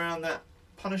carry around that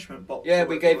punishment box? Yeah, or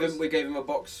we whatever gave it him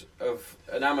was?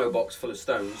 an ammo box full of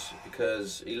stones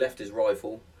because he left his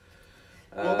rifle.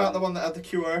 What about the one that had the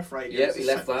QRF radio? Yeah, he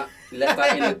left that. He left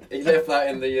that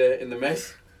in the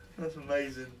mess. That's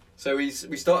amazing. So we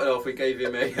started off. We gave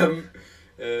him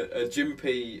a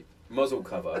Jimpy muzzle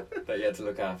cover that he had to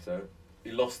look after.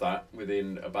 He lost that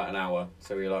within about an hour.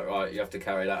 So we were like, right, you have to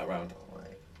carry that around.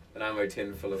 An ammo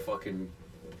tin full of fucking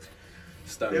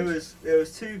stones. There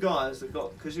was two guys that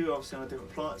got, because you were obviously on a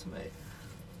different flight to me.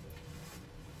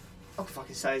 I can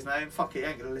fucking say his name. Fuck it, he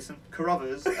ain't gonna listen.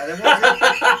 Carruthers. And then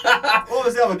what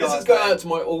was the other guy? This is going out to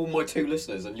all my 2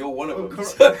 listeners, and you're one of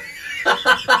them.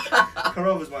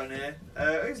 Carruthers won't hear.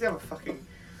 Who's the other fucking...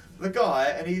 The guy,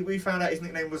 and we found out his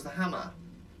nickname was the Hammer.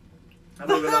 And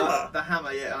we were like, the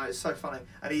Hammer, yeah, oh, it's so funny.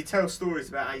 And he'd tell stories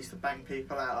about how he used to bang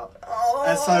people out. Oh.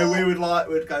 And so we'd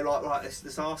go like, right,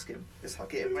 let's ask him. Let's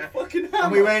get him round. Fucking Hammer.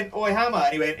 And we went, oi Hammer,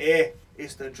 and he went, here,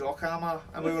 it's the Jock Hammer.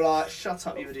 And we were like, shut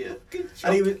up, you idiot.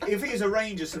 And he was, if he was a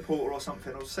Rangers supporter or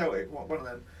something, or Celtic, one of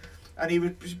them, and he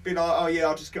would be like, oh yeah,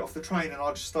 I'll just get off the train and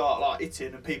I'll just start like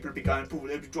hitting, and people would be going,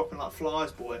 they'd be dropping like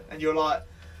flies, boy. And you're like,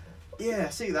 yeah,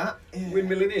 see that? Yeah.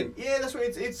 Windmilling in. Yeah, that's what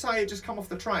it'd say. It'd just come off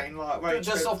the train, like where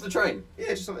Just off the train.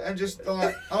 Yeah, just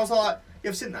like I was like, you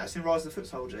ever seen that? It's in Rise of the Foot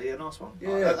Soldier. Yeah, nice one. Yeah,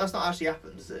 Like, yeah. That's not actually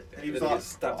happened, is it? And he was Then he like,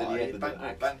 gets stabbed in the end with bang, an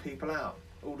axe. bang people out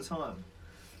all the time.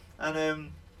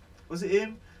 And was it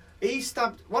him?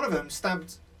 One of them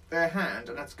stabbed their hand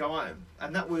and had to go home,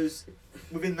 and that was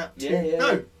within that. Yeah.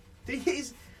 No, did he hit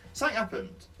his? Something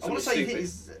happened. I want to say he hit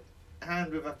Something his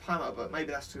hand with a hammer, but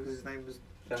maybe that's because his name was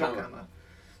The Jack Hammer. Hammer.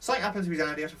 Something happened to his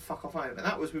hand. He had to fuck off home, and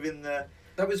that was within the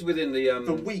the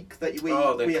week that we the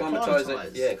acclimatised.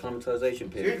 acclimatisation So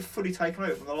we period. were fully taken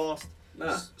over from the last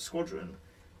Nah. squadron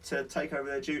to take over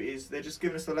their duties. They're just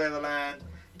giving us the lay of the land.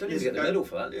 You don't even get the medal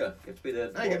for that, do you? You have to be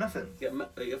there. No, you get nothing.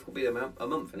 You have to be there a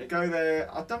month, innit? Go there.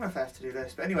 I don't know if I have to do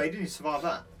this, but anyway, you didn't survive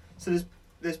that. So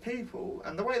there's people,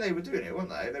 and the way they were doing it, weren't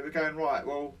they? They were going, right,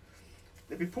 well,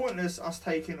 it'd be pointless us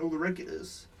taking all the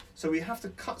regulars, so we have to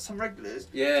cut some regulars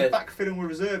Yeah. to backfill them with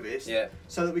reservists, Yeah.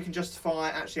 so that we can justify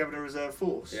actually having a reserve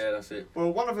force. Yeah, that's it.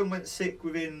 Well, one of them went sick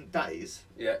within days.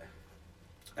 Yeah.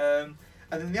 And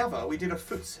then the other, we did a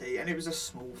footsie, and it was a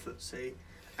small footsie.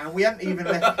 And we hadn't even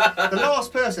left... the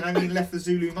last person hadn't even left the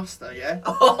Zulu muster, yeah?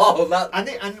 Oh, that.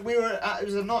 And we were it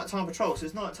was a nighttime patrol, so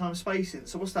it's nighttime spacing.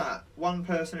 So what's that? One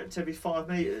person at every 5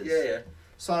 metres? Yeah.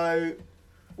 So,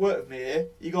 work with me here.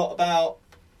 You got about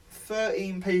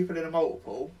 13 people in a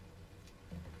multiple.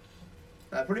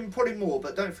 Probably more,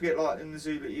 but don't forget, like in the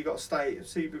Zulu, you got to stay.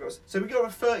 So we got over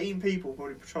 13 people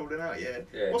probably patrolling out.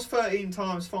 Yeah. What's 13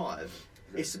 times 5?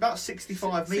 It's about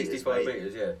 65 metres. 65 mate.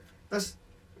 metres, yeah. That's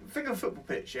think of a football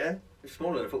pitch, yeah. It's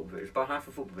smaller than a football pitch. It's about half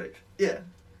a football pitch. Yeah.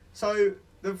 So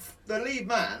the lead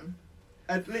man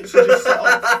had literally just set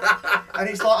off, and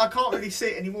it's like I can't really see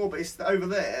it anymore, but it's over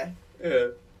there. Yeah.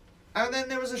 And then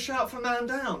there was a shout for man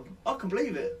down. I can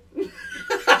believe it. And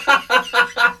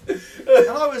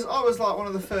I was like one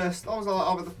of the first. I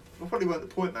probably weren't the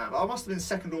point man, but I must have been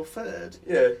second or third.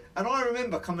 Yeah. And I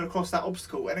remember coming across that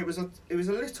obstacle, and it was a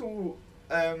little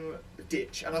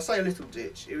ditch, and I say a little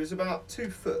ditch. It was about 2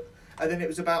 foot, and then it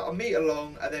was about a metre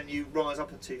long, and then you rise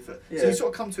up at 2 foot. Yeah. So you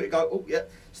sort of come to it, go, oh yeah,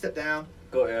 step down,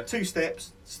 Got ya. 2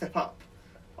 steps, step up.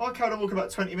 I carried on walking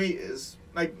about 20 metres,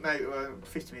 maybe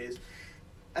 50 metres,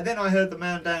 and then I heard the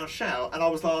man down shout, and I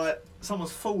was like,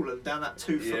 someone's fallen down that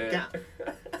 2 foot gap.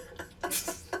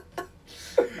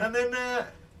 And then,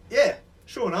 yeah,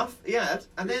 sure enough, he had.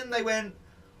 And then they went,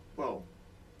 well,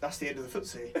 that's the end of the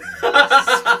footsie.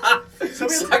 So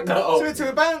we had to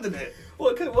abandon it.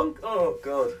 What could one? Oh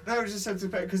god. No, we just had to,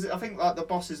 because I think like the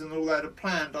bosses and all that had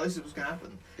planned, this is what's going to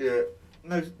happen. Yeah.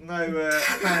 No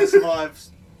plan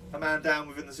survives a man down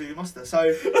within the Zulu muster.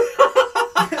 So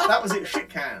that was it, shit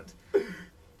canned.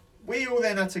 We all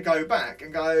then had to go back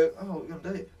and go, oh, what are we going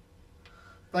to do?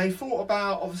 They thought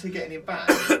about obviously getting him back.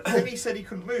 Then he said he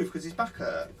couldn't move because his back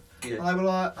hurt. Yeah. And they were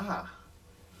like,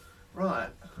 right.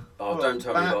 Oh, Well, don't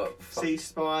tell back, me what.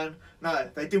 C-spine. No,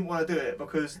 they didn't want to do it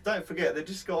because, don't forget, they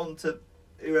just got on to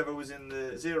whoever was in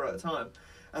the zero at the time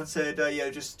and said, yeah,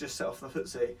 just set off the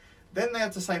footsie. Then they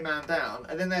had to say man down,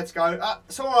 and then they had to go,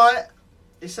 it's alright.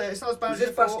 It's not as bad Was as it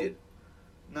you thought. Bastion?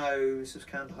 No, this was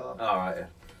Kandahar. Oh, right, yeah.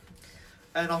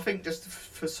 And I think just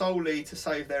for solely to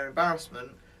save their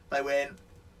embarrassment, they went,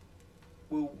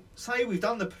 we'll say we've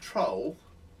done the patrol,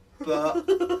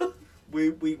 but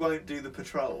we won't do the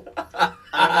patrol.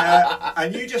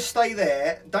 And you just stay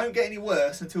there, don't get any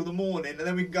worse until the morning, and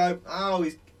then we can go, oh,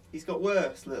 he's got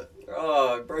worse, look.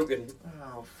 Oh, broken.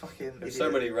 Oh, fucking There's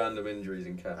idiot. so many random injuries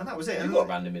in CAF. And that was it. You and got a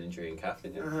random injury in CAF,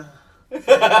 didn't you?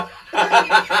 yeah,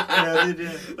 I did,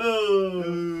 yeah.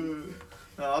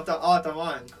 No, I don't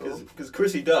mind. Cool. Because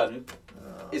Chrissy Dunn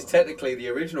is technically the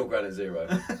original Granite Zero.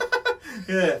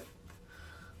 Yeah.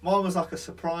 Mine was like a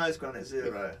surprise Granite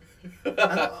Zero.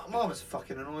 And mine was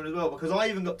fucking annoying as well because I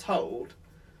even got told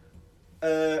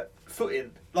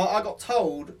footing. Like I got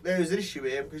told there was an issue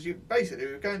here because you basically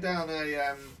we were going down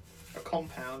a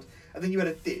compound and then you had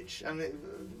a ditch and it,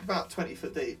 about 20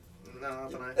 foot deep. No, I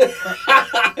don't know.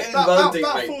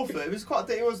 About 4 foot. It was quite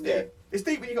deep. It was deep. Yeah. It's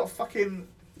deep when you got fucking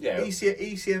Yeah.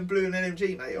 ECM Blue and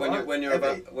LMG, mate. When, right? when you're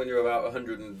about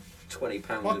 120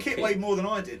 pounds. My of kit weighed more than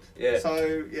I did. Yeah.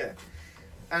 So yeah.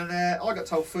 And I got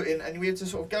told footing, and we had to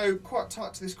sort of go quite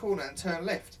tight to this corner and turn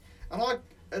left. And I,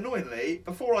 annoyingly,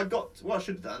 before I got, what I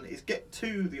should have done is get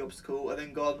to the obstacle and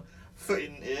then gone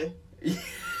footing here.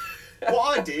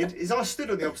 What I did is I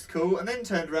stood on the obstacle and then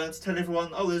turned around to tell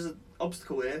everyone, oh, there's an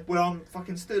obstacle here where I'm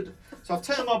fucking stood. So I've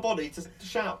turned my body to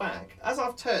shout back. As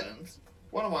I've turned,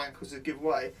 one of my ankles has given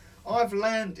way. I've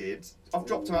landed. I've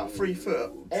dropped about 3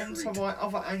 foot onto my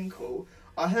other ankle.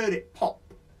 I heard it pop.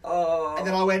 Oh. And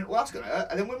then I went, well, that's going to hurt.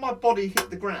 And then when my body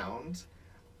hit the ground,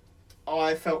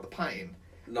 I felt the pain.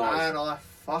 Nice. And I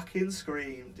fucking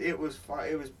screamed. It was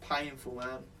painful,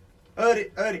 man. Heard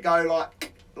it go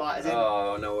like as in.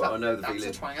 Oh, I know the that's feeling.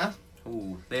 a twanger.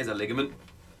 Ooh, there's a ligament.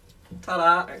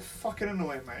 Ta-da! It's fucking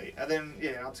annoying, mate. And then,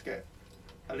 yeah, I had to get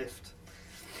a lift.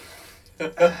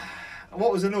 And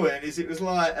what was annoying is it was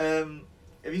like, have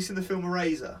you seen the film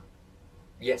Eraser?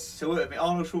 Yes. So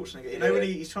Arnold Schwarzenegger, you know when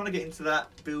he's trying to get into that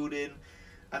building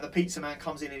and the pizza man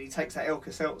comes in and he takes that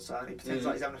Alka-Seltzer and he pretends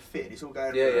like he's having a fit and it's all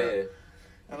going Yeah.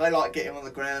 And they like get him on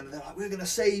the ground and they're like, we're going to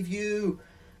save you.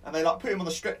 And they like put him on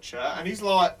the stretcher and he's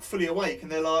like fully awake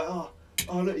and they're like, oh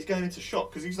look, he's going into shock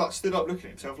because he's like stood up looking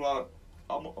at himself like,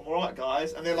 I'm alright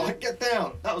guys. And they're like, get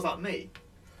down. That was like me.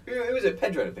 Who was it?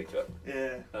 Pedro that picked you up?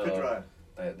 Yeah, Oh. Pedro.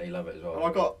 They love it as well. And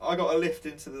I got a lift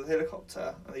into the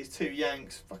helicopter, and these two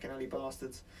Yanks, fucking early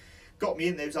bastards, got me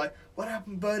in there. He was like, "What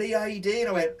happened, buddy? How you doing?"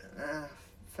 I went,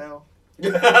 fell.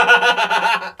 At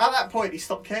that point, he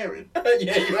stopped caring.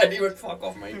 Yeah, you went, fuck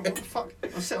off, mate. What the fuck? I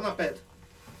sit on that bed.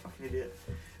 Fucking idiot.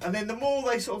 And then the more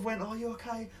they sort of went, "Oh, you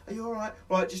okay? Are you all right?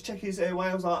 Right, just check his airway."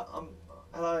 I was like,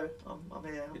 hello, I'm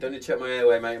here. You don't need to check my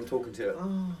airway, mate. I'm talking to it.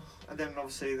 Oh. And then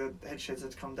obviously the head sheds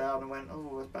had to come down and went,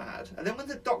 oh, that's bad. And then when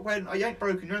the doc went, oh, you ain't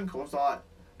broken your ankle, I was like, well,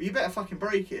 you better fucking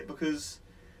break it because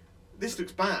this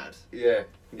looks bad. Yeah.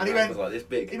 And he went, like this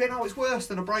big. He went, oh, it's worse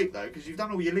than a break though because you've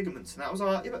done all your ligaments and that. I was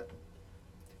like, yeah,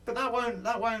 but that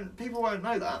won't, people won't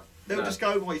know that. They'll just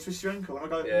go, oh, you twist your ankle. And I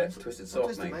go, yeah, twisted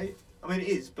soft, mate. I mean, it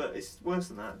is, but it's worse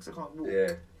than that because I can't walk.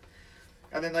 Yeah.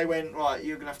 And then they went, right,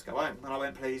 you're going to have to go home. And I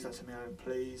went, please, don't send me home,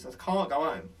 please. I can't go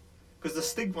home. Because the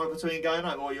stigma between going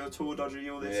home, oh, you're a tour dodger,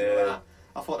 you're this, you're that.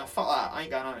 I thought, no, fuck that, I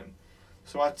ain't going home.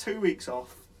 So I had 2 weeks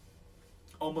off,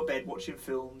 on my bed, watching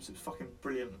films. It was fucking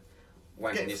brilliant.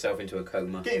 Wanking yourself into a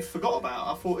coma. Getting forgot about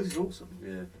it. I thought, this is awesome.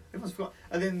 Yeah. Everyone's forgot.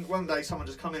 And then one day, someone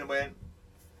just come in and went,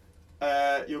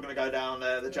 you're going to go down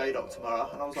the J-Dock tomorrow.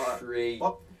 And I was like,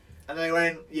 what? And they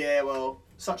went, yeah, well,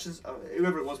 such as,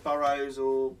 whoever it was, Burrows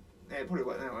or, yeah, it probably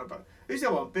wasn't anyone, but who's the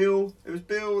other one? Bill. It was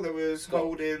Bill, there was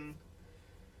Holding.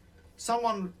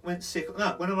 Someone went sick.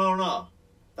 No, went on R&R.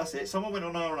 That's it. Someone went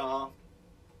on R&R.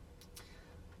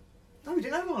 No, we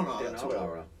didn't have R&R. Didn't have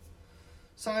R&R.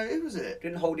 So who was it?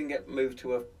 Didn't Holding get moved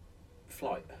to a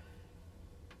flight?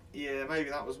 Yeah, maybe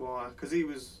that was why. Because he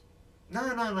was. No.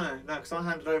 Because I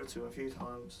handed over to him a few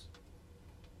times.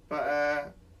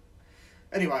 But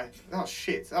anyway, that was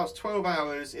shit. That was 12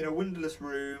 hours in a windowless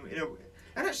room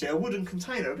and actually a wooden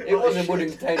container. It was a wooden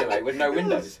container, mate, with no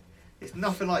windows. It's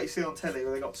nothing like you see on telly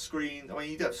where they got screens. I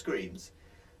mean, you do have screens,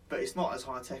 but it's not as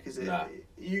high tech as it. Nah.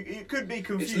 You could be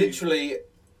confused. It's literally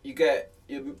you get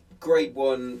your grade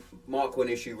 1 Mark 1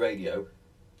 issue radio.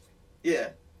 Yeah.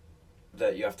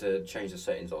 That you have to change the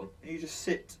settings on. And you just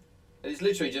sit. It's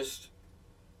literally just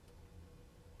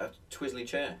a twizzly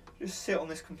chair. Just sit on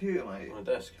this computer, mate. On a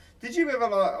desk. Did you ever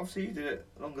obviously you did it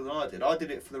longer than I did. I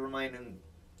did it for the remaining.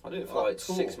 I did it for like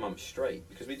 6 months straight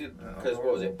because we did what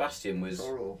was it? Bastion was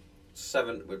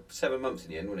 7 months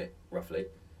in the end, wasn't it? Roughly,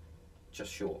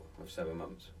 just short of 7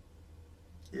 months.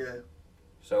 Yeah.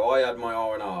 So I had my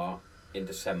R&R in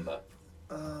December.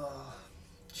 Oh.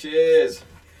 Cheers.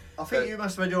 I think you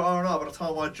must have had your R&R by the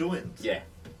time I joined. Yeah.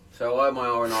 So I had my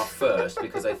R&R first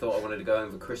because they thought I wanted to go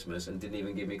home for Christmas and didn't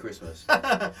even give me Christmas.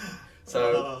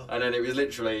 So, and then it was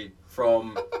literally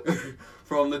from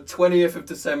from the 20th of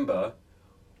December,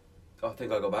 I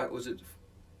think I got back, was it?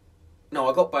 No,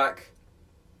 I got back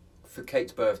for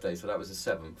Kate's birthday, so that was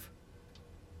the 7th.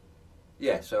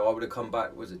 Yeah, so I would have come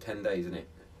back, was it 10 days, isn't it?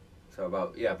 So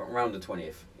about, yeah, but around the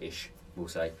 20th-ish, we'll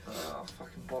say. Oh,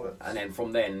 fucking bollocks. And then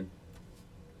from then,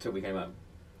 till we came home.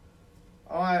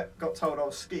 I got told I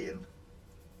was skiing,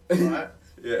 right?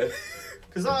 Yeah.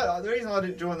 Because the reason I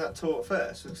didn't join that tour at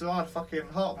first was because I had fucking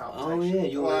heart palpitations. Oh, yeah,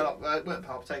 you well, it weren't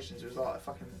palpitations, it was like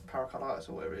fucking pericarditis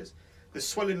or whatever it is. The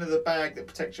swelling of the bag that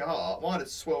protects your heart, mine had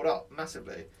swelled up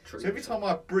massively. True. So every time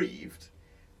I breathed,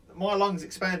 my lungs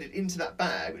expanded into that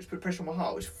bag, which put pressure on my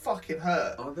heart, which fucking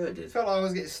hurt. Oh, I bet it It did. felt like I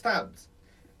was getting stabbed.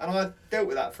 And I dealt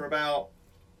with that for about...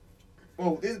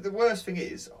 Well, the worst thing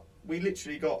is, we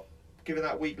literally got given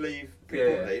that week leave,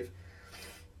 pre-port leave.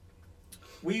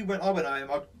 I went home,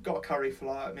 I got a curry for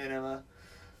like me and Emma.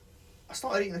 I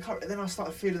started eating the curry and then I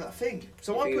started feeling that thing.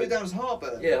 So I put it down as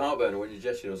heartburn. Yeah, heartburn or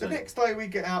indigestion or The something. next day we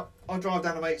get out, I drive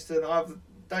down to Maidstone, I have the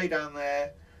day down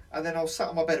there, and then I was sat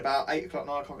on my bed about 8 o'clock,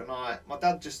 9 o'clock at night. My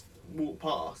dad just walked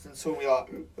past and saw me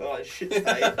like shit state.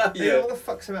 Yeah. He went, what the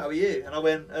fuck's the matter with you? And I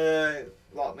went,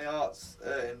 like my heart's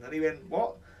hurting. And he went,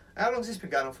 what? How long's this been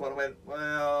going on for? And I went,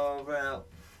 well, about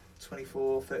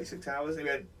 24, 36 hours. And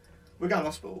he went, we're going to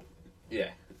hospital.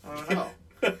 Yeah. I went, oh.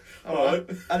 Alright.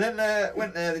 And then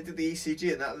went there, they did the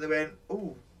ECG and that, and they went,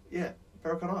 oh, yeah,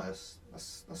 pericarditis.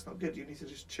 That's not good. You need to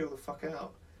just chill the fuck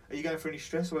out. Are you going through any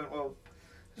stress? I went, well,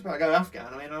 just about to go Afghan.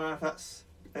 I mean, I don't know if that's...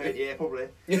 yeah, probably.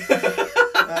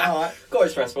 Alright. Got it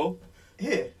stressful.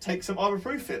 Here, take some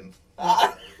ibuprofen.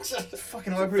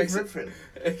 Fucking ibuprofen Fix for it. everything.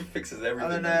 It fixes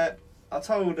everything. And then I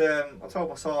told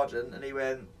my sergeant, and he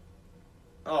went,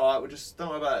 all right, we'll just don't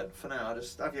worry about it for now.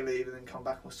 Just have your leave and then come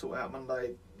back and we'll sort it out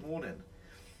Monday morning.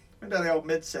 Went down to the old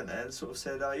med centre and sort of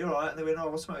said, you're all right. And they went, oh,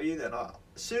 what's the matter with you then? As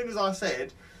soon as I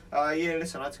said, yeah,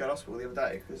 listen, I had to go to hospital the other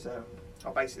day because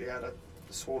I basically had a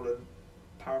swollen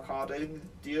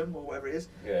pericardium or whatever it is.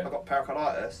 Yeah. I got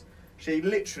pericarditis. She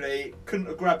literally couldn't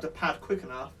have grabbed a pad quick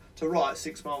enough to write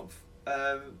 6 month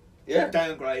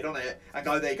downgrade on it and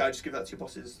go, there you go, just give that to your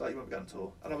bosses, like you won't be going to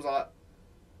tour. And I was like,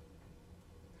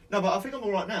 no, but I think I'm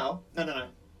all right now. No.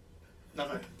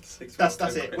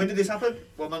 That's it. When did this happen?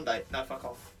 Well, Monday. No, fuck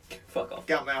off. Fuck off.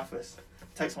 Get out my office.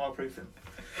 Take some ibuprofen.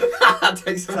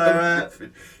 Take some So,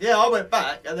 ibuprofen. Yeah, I went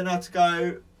back and then I had to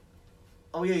go,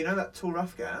 oh yeah, you know that tour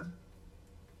Afghan?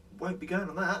 Won't be going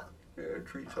on that. Yeah,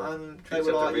 treat And treat they were yourself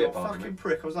to like, a you're a beer party, fucking mate.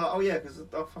 prick. I was like, oh yeah, because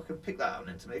I fucking picked that out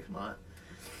into me, couldn't I?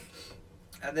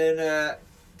 And then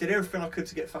did everything I could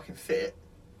to get fucking fit.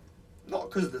 Not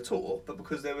because of the tour, but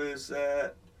because there was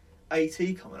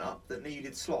AT coming up that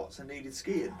needed slots and needed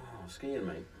skiing. Oh, skiing,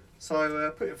 mate.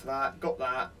 So put in for that, got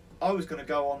that. I was going to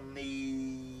go on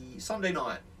the Sunday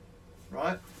night,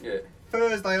 right? Yeah.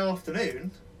 Thursday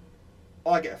afternoon,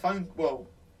 I get a phone. Well,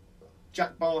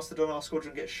 Jack Bastard on our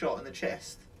squadron gets shot in the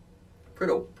chest.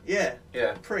 Priddle. Yeah.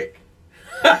 Yeah. Prick.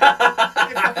 What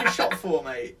you fucking shot for,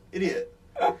 mate? Idiot.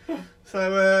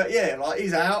 So, yeah, like,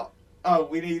 he's out. Oh,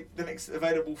 we need the next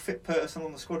available fit person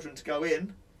on the squadron to go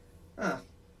in.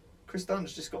 Chris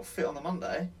Dunn's just got fit on the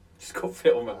Monday. Just got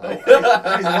fit on Oh, Monday.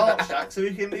 and he's a March Jack, so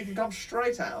he can come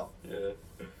straight out. Yeah.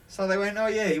 So they went, oh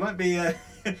yeah, he won't be,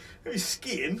 be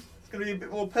skiing. It's going to be a bit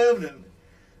more permanent.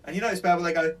 And you know it's bad when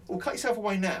they go, well, cut yourself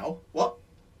away now. What?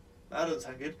 That doesn't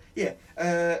sound good. Yeah.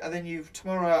 And then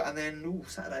tomorrow, and then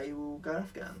Saturday we'll go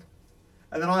Afghan.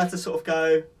 And then I had to sort of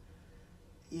go,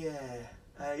 yeah.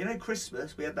 You know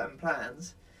Christmas, we had that in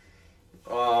plans.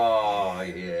 Oh,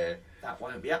 yeah. That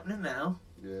won't be happening now.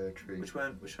 Yeah, true. Which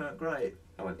weren't great.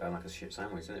 I went down like a shit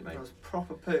sandwich, didn't it, mate? It was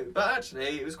proper poo. But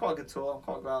actually, it was quite a good tour. I'm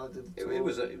quite glad I did the tour. It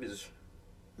was.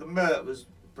 The Mert was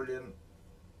brilliant.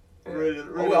 Yeah. Really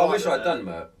I liked wish the I'd Mert. done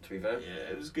Mert, to be fair.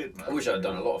 Yeah, it was good, man. I wish I'd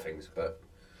done a lot of things, but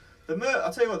The Mert,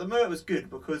 I'll tell you what, the Mert was good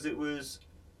because it was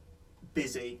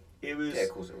busy. It was. yeah, of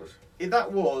course it was.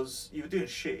 You were doing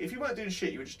shit. If you weren't doing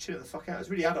shit, you were just chilling the fuck out. It was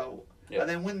really adult. Yeah. And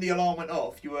then when the alarm went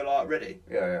off, you were like ready.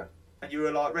 Yeah. And you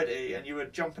were like ready, and you were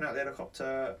jumping out the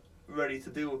helicopter, ready to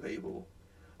deal with people.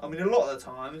 I mean, a lot of the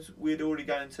times we'd already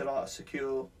go into like a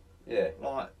secure, Yeah.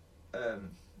 like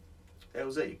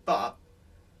LZ. But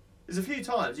there's a few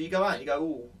times you go out and you go,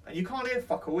 ooh, and you can't hear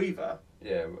fuck all either.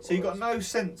 Yeah. So you got no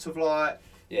sense of like.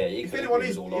 Yeah, you If could anyone agree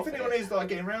is, with all if of anyone it. is like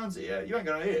getting round to you, you ain't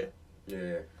gonna hear.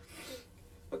 Yeah.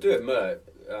 I do at Mert,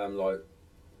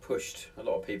 pushed a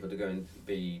lot of people to go and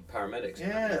be paramedics.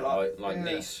 Yeah, like yeah.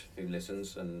 Niece, who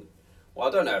listens, and well,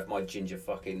 I don't know if my ginger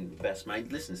fucking best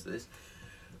mate listens to this,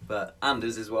 but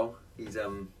Anders as well. He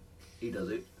does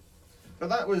it.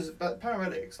 But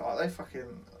paramedics, like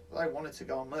they wanted to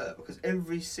go on Mert because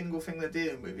every single thing they're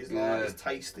dealing with is like it's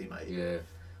tasty, mate. Yeah.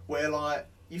 Where like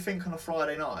you think on a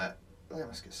Friday night, they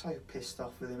must get so pissed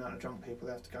off with the amount of drunk people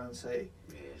they have to go and see.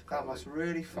 Yeah, That must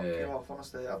really fuck you off,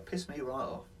 honestly. That pissed me right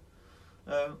off.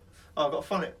 I've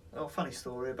got a funny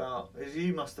story about is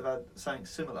you must have had something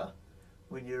similar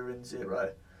when you were in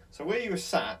Zero. So where you were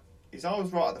sat is I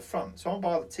was right at the front, so I'm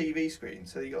by the TV screen.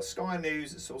 So you got Sky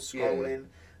News that's all scrolling,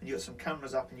 and you got some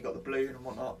cameras up, and you got the balloon and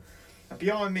whatnot. And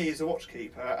behind me is the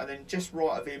watchkeeper, and then just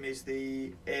right of him is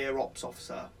the air ops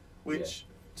officer, which,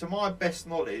 to my best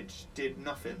knowledge, did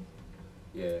nothing.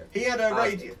 Yeah. He had a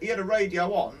radio. He had a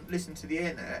radio on, listened to the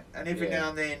internet, and every now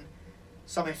and then,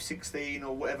 some F-16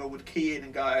 or whatever would key in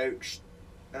and go,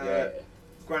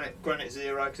 Granite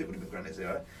Zero, because it would have been Granite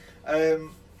Zero.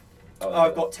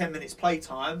 I've got 10 minutes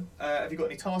playtime. Have you got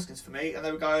any taskings for me? And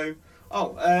they would go,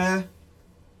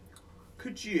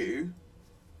 could you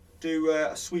do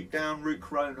a sweep down route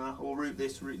Corona or route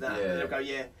this, route that? And they'll go,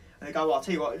 yeah. And they go, well, I'll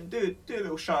tell you what, do a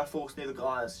little show of force near the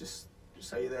guys, just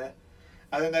so you're there.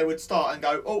 And then they would start and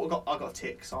go, oh, I got a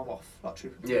tick, so I'm off. Like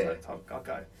trooper, I'll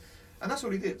go. And that's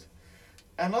what he did.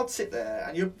 And I'd sit there,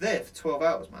 and you're there for 12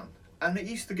 hours, man. And it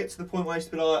used to get to the point where I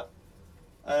used to be like,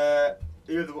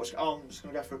 you ever watch, I'm just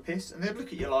going to go for a piss. And they'd look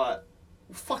at you like,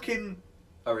 fucking...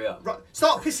 Hurry up. Right,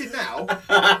 start pissing now.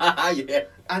 Yeah.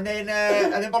 And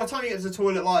then by the time you get to the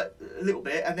toilet, like, a little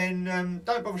bit, and then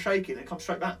don't bother shaking and come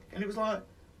straight back. And it was like,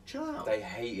 chill out. They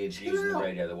hated using the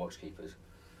radio, the watchkeepers.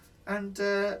 And,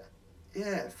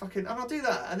 and I'll do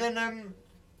that. And then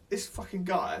this fucking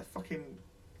guy, fucking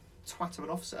twat of an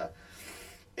officer,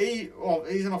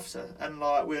 he's an officer, and,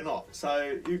 like, we're not.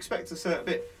 So you expect a certain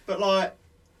bit. But, like,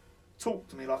 talk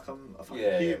to me like I'm a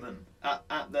fucking human at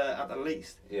the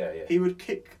least. Yeah, yeah. He would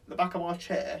kick the back of my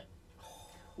chair,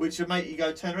 which would make you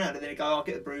go turn around, and then he'd go, I'll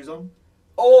get the bruise on.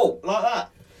 Oh! Like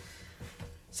that.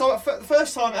 So the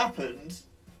first time it happened,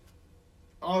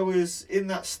 I was in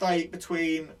that state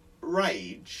between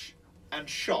rage and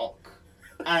shock,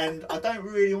 and I don't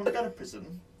really want to go to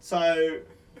prison. So,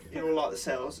 you know, like the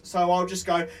cells. So I'll just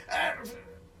go,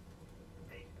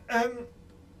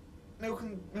 milk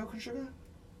and sugar?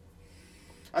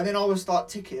 And then I was like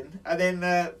ticking, and then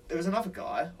there was another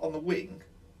guy on the wing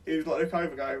who was like look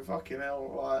over, going fucking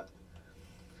hell, like.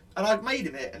 And I'd made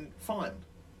him it, and fine.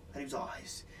 And he was like,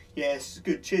 yes,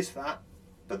 good, cheers for that.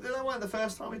 But then that weren't the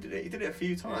first time he did it. He did it a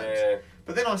few times. Yeah.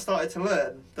 But then I started to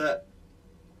learn that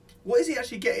what is he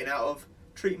actually getting out of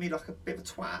treating me like a bit of a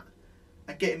twat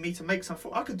and getting me to make something?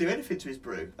 I could do anything to his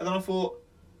brew. And then I thought,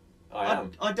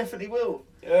 I definitely will.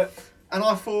 Yeah. And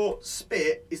I thought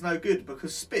spit is no good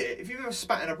because spit, if you've ever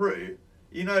spat in a brew,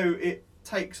 you know it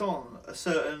takes on a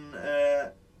certain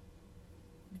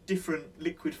different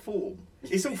liquid form.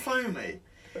 It's all foamy.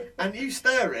 And you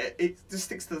stir it, it just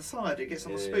sticks to the side, it gets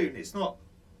on the spoon. It's not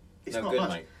no not good, much.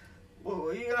 mate. Well,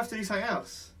 you're going to have to do something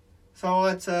else. So I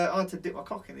had to dip my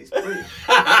cock in his brew.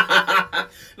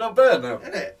 Not bad, no.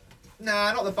 Isn't it?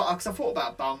 Nah, not the butt, because I thought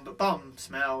about bum, but bum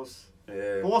smells.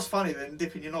 Yeah. But what's funny then,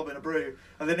 dipping your knob in a brew,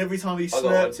 and then every time he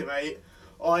slurped it, mate,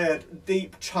 I had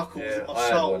deep chuckles in my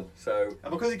soul. Had one, so.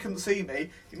 And because he couldn't see me,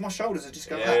 my shoulders had just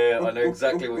gone Yeah, I know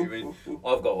exactly what you mean.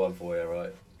 I've got one for you,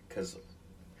 right? Because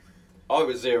I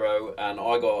was Zero, and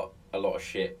I got a lot of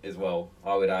shit as well.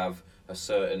 I would have a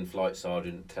certain flight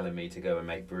sergeant telling me to go and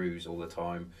make brews all the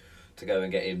time, to go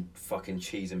and get him fucking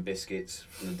cheese and biscuits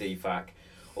from the DFAC,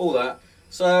 all that.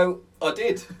 So I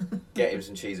did get him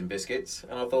some cheese and biscuits,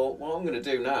 and I thought, what I'm going to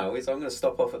do now is I'm going to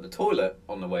stop off at the toilet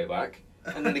on the way back,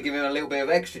 and then to give him a little bit of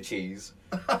extra cheese.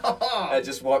 I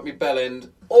just wiped my bell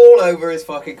end all over his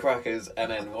fucking crackers, and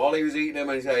then while he was eating them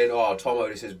and he's saying, oh, Tomo,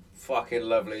 this is fucking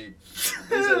lovely.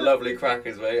 These are lovely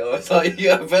crackers, mate. I was like,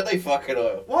 yeah, I bet they fucking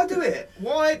are. Why do it?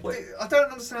 Why? I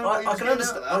don't understand why I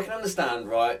can understand,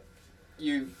 right?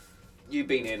 You've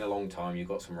been in a long time, you've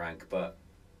got some rank, but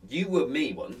you were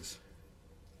me once.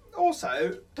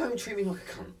 Also, don't treat me like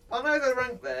a cunt. I know they're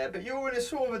ranked there, but you're in a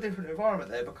sort of a different environment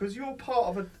there because you're part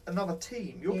of another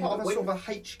team. You're part of a sort of a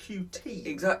HQ team.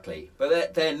 Exactly,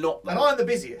 but they're not. And I'm the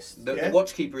busiest. The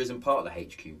watchkeeper isn't part of the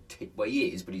HQ team. Well, he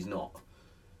is, but he's not.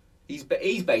 He's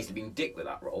basically been dick with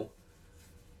that role.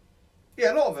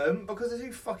 Yeah, a lot of them, because they're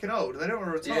too fucking old and they don't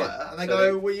want to retire, and they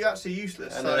go, well, you're actually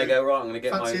useless. And then they go, right, I'm going to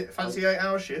get fancy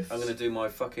 8-hour shifts. I'm going to do my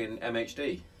fucking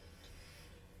MHD.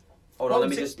 Hold on, let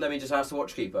me just ask the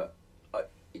watchkeeper.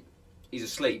 He's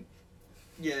asleep.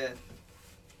 Yeah.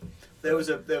 There was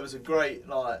a great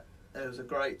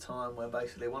time where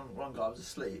basically one guy was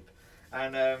asleep,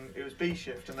 and it was B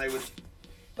shift, and they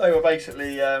were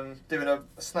basically doing a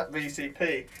snap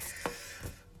VCP,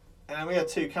 and we had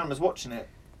two cameras watching it,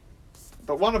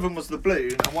 But one of them was the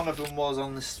balloon, and one of them was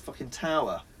on this fucking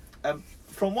tower.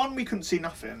 From one we couldn't see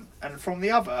nothing, and from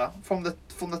the other, from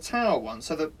the tower one,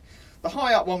 so the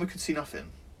high up one we could see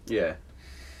nothing. Yeah.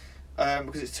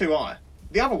 Because it's too high.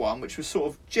 The other one, which was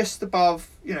sort of just above,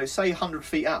 say 100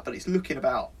 feet up, but it's looking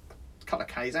about a couple of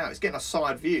k's out. It's getting a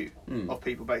side view of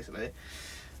people basically,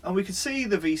 and we could see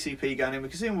the VCP going in. We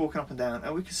could see them walking up and down,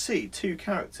 and we could see two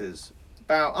characters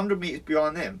about 100 metres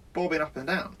behind them bobbing up and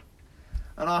down.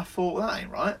 And I thought, well, that ain't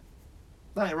right.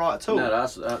 That ain't right at all. No,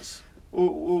 that's.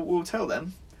 We'll tell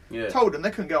them. Yeah. Told them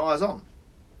they couldn't get eyes on.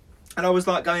 And I was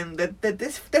like going, they're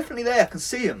definitely there. I can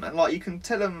see them, and like you can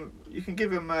tell them, you can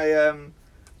give them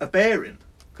a bearing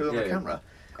because on the camera.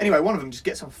 Anyway, one of them just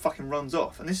gets up and fucking runs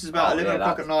off, and this is about 11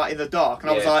 o'clock at night in the dark, and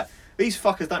I was like, these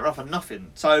fuckers don't run for nothing.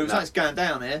 So something's going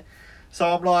down here. So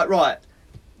I'm like, right,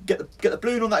 get the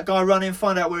balloon on that guy running,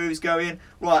 find out where he's going.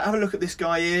 Right, have a look at this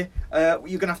guy here.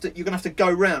 You're gonna have to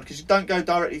go round because you don't go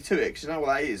directly to it because you know what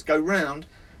that is. Go round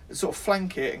and sort of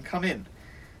flank it and come in.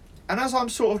 And as I'm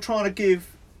sort of trying to give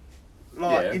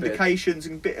indications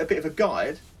and a bit of a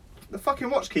guide, the fucking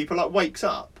watchkeeper like wakes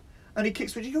up and he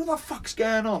kicks me. You know what the fuck's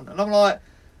going on? And I'm like,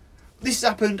 this has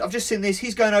happened. I've just seen this.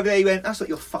 He's going over there. He went, that's not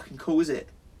your fucking call, is it?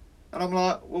 And I'm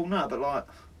like, well, no, but like,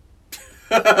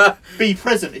 be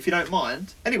present if you don't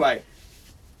mind. Anyway,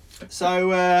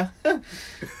 so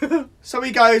so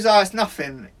he goes, it's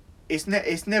nothing.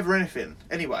 It's never anything.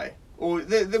 Anyway, or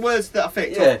the words that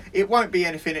affect. It won't be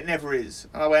anything. It never is.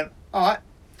 And I went, all right.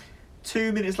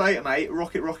 2 minutes later, mate,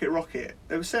 rocket.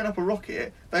 They were setting up a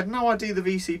rocket. They had no idea the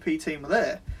VCP team were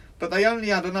there, but they only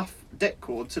had enough deck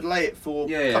cord to lay it for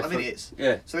a couple of minutes.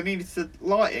 Yeah. So they needed to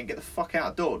light it and get the fuck out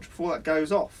of Dodge before that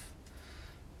goes off.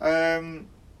 And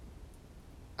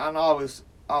I was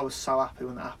so happy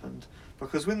when that happened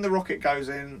because when the rocket goes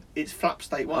in, it's flap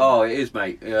state 1. Oh, it is,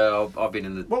 mate. Yeah, I've been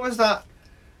in the. What was that?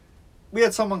 We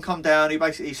had someone come down. He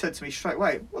basically said to me straight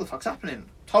away, "What the fuck's happening?"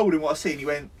 Told him what I seen. He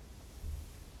went,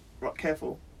 "Right,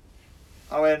 careful."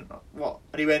 I went, "What?"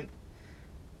 And he went,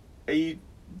 "Are you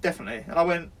definitely?" And I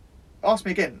went, "Ask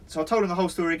me again." So I told him the whole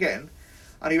story again,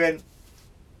 and he went,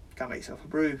 "Go make yourself a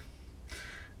brew."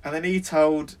 And then he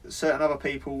told certain other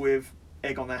people with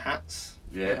egg on their hats.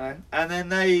 Yeah. And then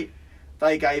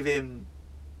they gave him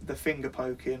the finger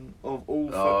poking of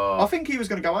all. I think he was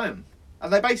going to go home,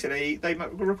 and they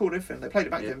recorded everything. They played it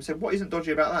back to him and said, "What isn't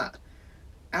dodgy about that?"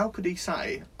 How could he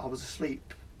say I was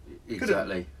asleep?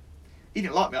 Exactly. He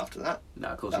didn't like me after that. No,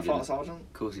 of course he didn't.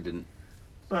 Of course he didn't.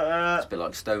 But it's a bit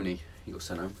like Stoney. He got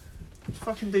sent home.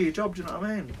 Fucking do your job. Do you know what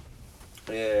I mean?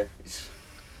 Yeah.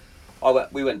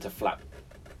 We went to Flap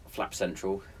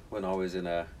Central when I was in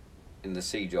the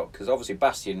Sea Jock because obviously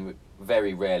Bastion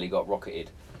very rarely got rocketed.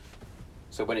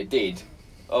 So when it did,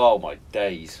 oh my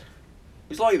days. It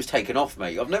was like it was taken off,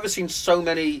 mate. I've never seen so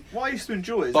many. What I used to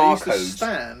enjoy is they used to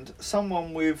stand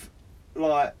someone with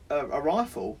like a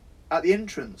rifle at the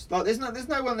entrance. Like there's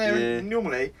no one there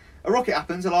normally. A rocket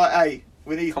happens, they're like, "Hey,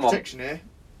 we need protection here."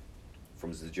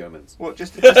 From the Germans. What?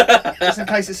 Just in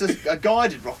case it's a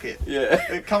guided rocket. Yeah.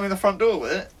 They come in the front door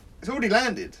with it. It's already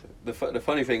landed. The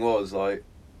funny thing was like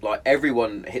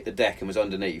everyone hit the deck and was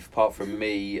underneath, apart from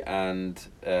me and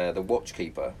the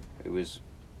watchkeeper, who was.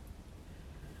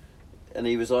 And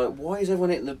he was like, "Why is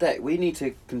everyone hitting the deck? We need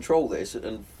to control this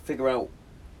and figure out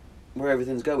where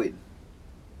everything's going.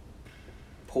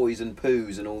 Poison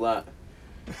poos and all that."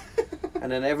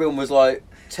 And then everyone was like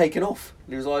taken off.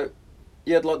 And he was like,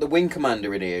 "You had like the wing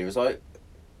commander in here." He was like,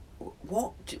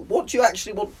 "What do you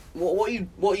actually want? What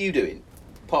are you doing?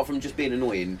 Apart from just being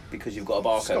annoying because you've got a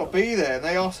barcode." Just got to be there. And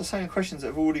they ask the same questions that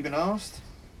have already been asked.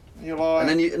 And you're like,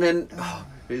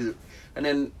 and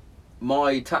then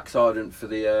my tax sergeant for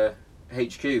the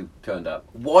HQ turned up.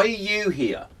 "Why are you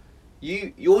here?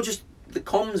 You're just the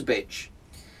comms bitch."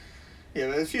 Yeah,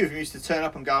 but a few of them used to turn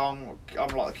up and go, I'm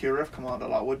like the QRF commander,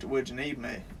 like, would you need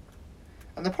me?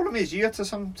 And the problem is, you had to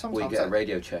sometimes... Well, you get a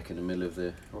radio check in the middle of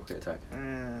the rocket attack.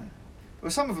 Yeah. Well,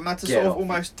 some of them had to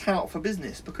almost tout for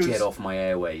business, because... Get off my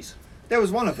airways. There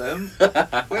was one of them,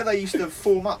 where they used to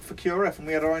form up for QRF, and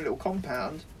we had our own little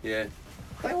compound. Yeah.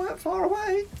 They weren't far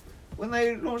away when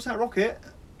they launched that rocket.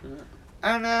 Yeah.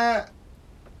 And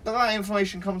that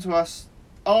information come to us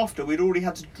after we'd already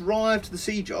had to drive to the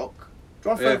Sea Jock,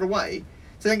 drive further away,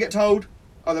 to then get told,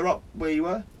 "Oh, they're up where you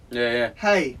were." Yeah.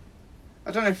 Hey,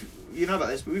 I don't know if you know about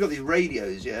this, but we got these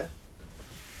radios, yeah.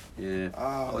 Yeah.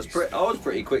 Oh, I was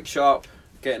pretty quick, sharp,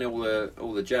 getting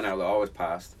all the gen out that I was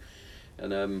past,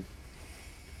 and that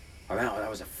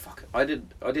was I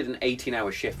did an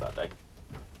 18-hour shift that day.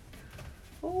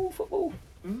 Oh, football.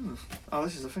 Oh,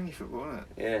 this is a thingy football, isn't it?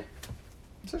 Yeah.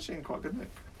 It's actually quite good, isn't it?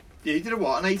 Yeah, you did an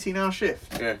 18-hour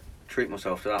shift? Yeah. treat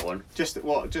myself to that one. Just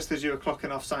as you were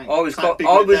clocking off saying. I was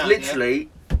literally.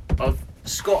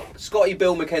 Scotty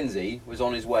Bill McKenzie was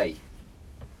on his way.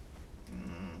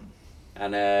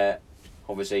 And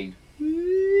obviously,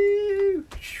 I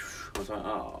was like,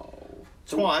 oh.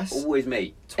 Twice. Always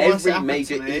me. Twice Every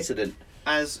major incident.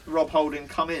 As Rob Holding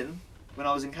come in when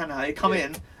I was in Canada, he'd come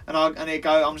in and he'd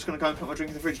go, I'm just going to go and put my drink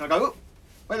in the fridge. And I go, oh,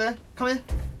 wait there, come here.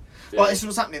 Yeah. Right, this is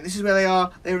what's happening. This is where they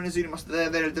are. They're in the Zuni Mustard.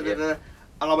 And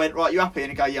I went, right, you happy?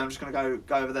 And he'd go, yeah, I'm just going to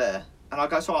go over there. And I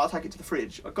go, so I'll take it to the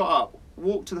fridge. I got up,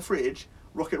 walked to the fridge,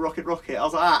 rocket. I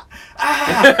was like,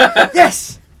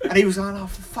 yes! And he was like, oh,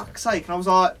 for fuck's sake. And I was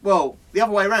like, well, the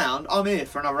other way around, I'm here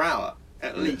for another hour,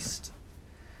 at least.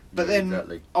 But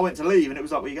then I went to leave and it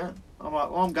was like, where are you going? I'm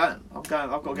like, well, I'm going. I've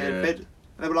got to get in bed. And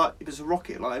they were like, if it's a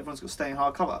rocket, like, everyone's got to stay in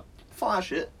hard cover. Fuck that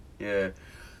shit. Yeah.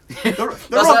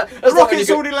 The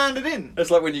rocket's already landed in. It's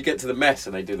like when you get to the mess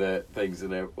and they do the things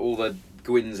and all the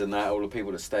Gwins and that, all the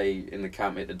people that stay in the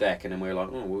camp hit the deck, and then we're like,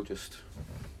 oh, we'll just...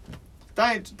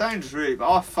 Dangerous really, but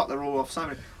I fucked the rule off so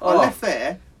many. I left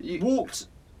there, walked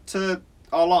to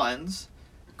our lines,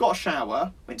 got a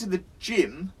shower, went to the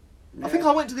gym. Yeah. I think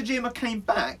I went to the gym, I came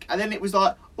back, and then it was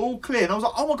like all clear, and I was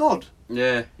like, oh my god.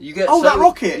 Yeah, you get that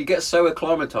rocket. You get so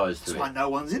acclimatised to That's why no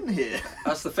one's in here.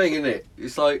 That's the thing, isn't it?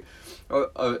 It's like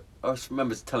I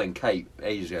remember telling Kate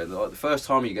ages ago, like the first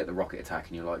time you get the rocket attack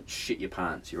and you're like shit your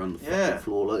pants, you're on the fucking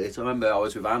floor like this. I remember I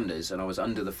was with Anders and I was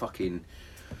under the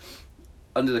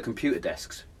computer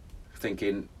desks,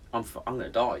 thinking I'm gonna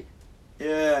die.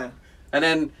 Yeah. And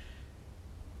then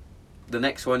the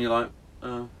next one you're like,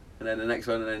 oh. And then the next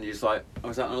one, and then you're just like, I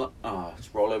was like, oh,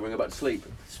 just roll over and go back to sleep.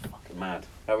 It's fucking mad.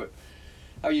 How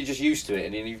are you just used to it,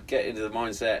 and then you get into the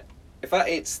mindset, if that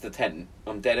hits the tent,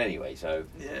 I'm dead anyway, so...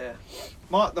 Yeah.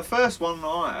 The first one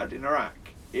I had in Iraq,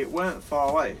 it weren't far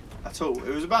away at all.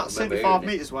 It was about 75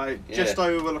 metres away, just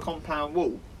over the compound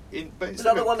wall. Was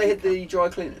that the one that hit the dry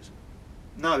cleaners?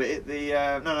 No, it hit the...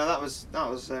 No, that was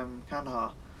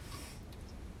Kandahar.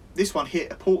 This one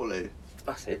hit a Portaloo.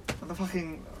 That's it. And the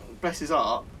fucking... Bless his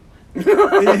heart.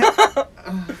 The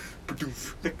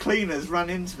cleaners ran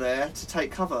into there to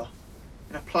take cover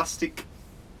in a plastic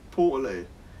Portaloo,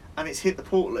 and it's hit the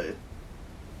Portaloo.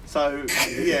 So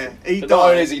yeah, he died.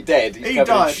 Not only is he dead, he's covered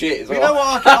died. in shit as well. You know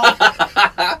what?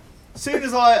 As soon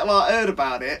as I heard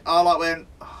about it, I went.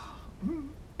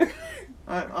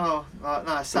 No,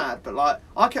 it's sad, but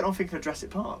I kept on thinking of Jurassic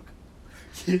Park.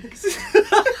 He's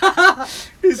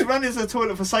running to the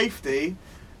toilet for safety.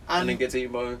 And then gets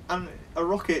eaten by... And a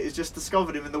rocket has just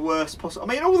discovered him in the worst possible...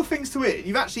 I mean, all the things to it,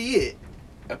 you've actually hit...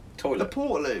 A toilet. The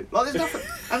Portaloo. There's nothing...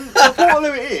 And the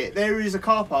Portaloo it, there is a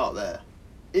car park there.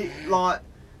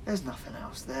 There's nothing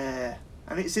else there.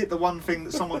 And it's the one thing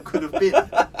that someone could have been.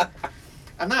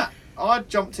 And I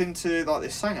jumped into,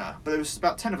 this Sanger, but there was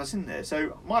about 10 of us in there,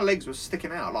 so my legs were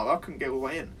sticking out, I couldn't get all the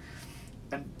way in.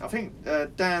 And I think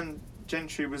Dan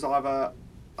Gentry was either...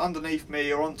 underneath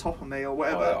me or on top of me or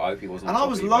whatever. I hope he wasn't. And I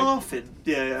was laughing.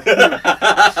 Mate. Yeah.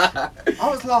 I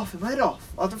was laughing my head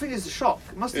off. I don't think it's the shock.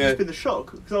 It must have just been the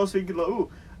shock because I was thinking ooh.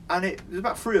 And there's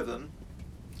about 3 of them.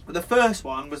 But the first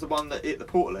one was the one that hit the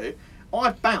Portaloo.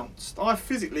 I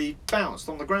physically bounced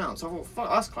on the ground. So I thought, fuck,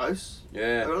 that's close.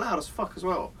 Yeah. They were loud as fuck as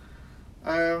well.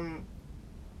 I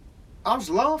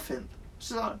was laughing.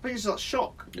 I think it's like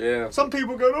shock. Yeah. Some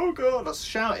people go, oh god, that's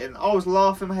shouting. I was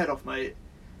laughing my head off, mate.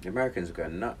 The Americans were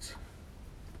going nuts.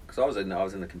 Because I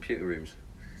was in the computer rooms.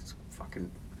 It's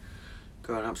fucking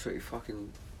going absolutely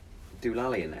fucking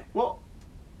doolally in there. What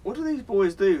do these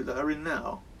boys do that are in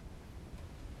now?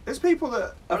 There's people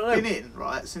that have been in,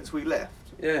 right, since we left.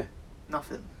 Yeah.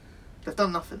 Nothing. They've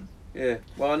done nothing. Yeah.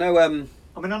 Well, I know...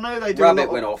 I know they do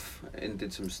Rabbit went off and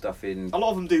did some stuff in... A lot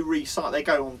of them do recite. They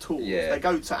go on tours. Yeah. They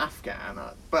go to Afghan.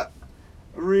 But...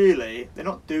 Really, they're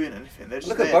not doing anything. They're just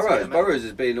Look at Burrows. Burrows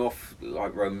has been off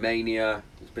Romania.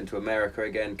 He's been to America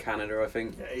again, Canada, I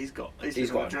think. Yeah, he's got a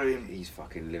dream. He's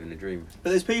fucking living the dream. But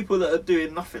there's people that are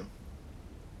doing nothing.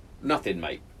 Nothing,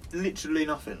 mate. Literally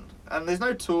nothing. And there's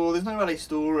no tour. There's no LA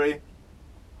story.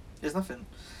 There's nothing.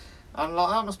 And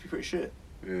that must be pretty shit.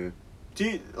 Yeah.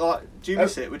 Do you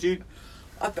miss it? Would you?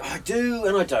 I do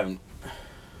and I don't.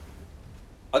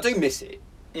 I do miss it.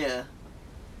 Yeah.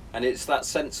 And it's that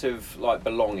sense of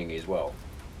belonging as well.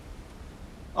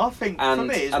 I think for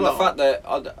me as well. And the fact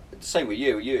that same with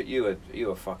you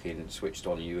were fucking switched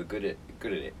on. You were good at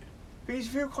it. Because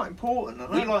you feel quite important.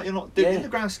 I know, you're not doing in the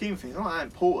grand scheme of things. Not that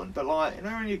important, but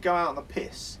when you go out on the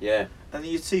piss. Yeah. And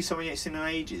you'd see someone you've seen in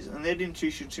ages, and they'd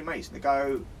introduce you to two mates, and they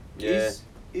go,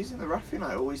 he's in the rough,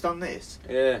 or he's done this.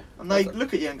 Yeah. And they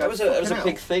look at you and go, that was a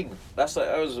big thing. That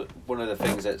was one of the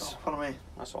things that's... follow me.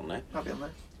 That's on there. I'll be on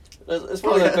there. It's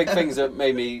one of the big things that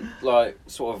made me like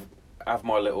sort of have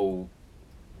my little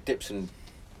dips and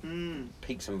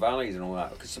peaks and valleys and all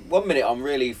that. Because one minute I'm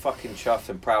really fucking chuffed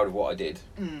and proud of what I did.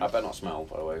 I better not smell,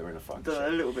 by the way. We're in a fucking. A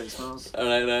little bit smells. And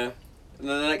then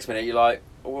the next minute you're like,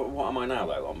 what am I now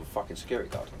though? I'm a fucking security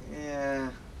guard. Yeah.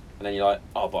 And then you're like,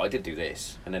 oh, but I did do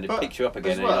this. And then it picks you up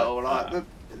again. As and well, you're like "Ah."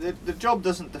 the job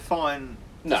doesn't define.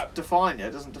 No. Define you.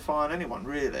 It doesn't define anyone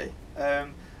really.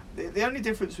 The only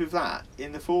difference with that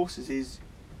in the forces is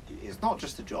it's not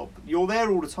just a job. You're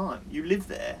there all the time. You live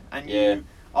there, and you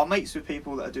are mates with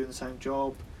people that are doing the same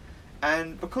job.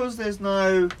 And because there's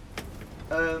no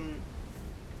sort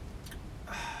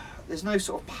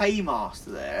of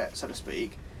paymaster there, so to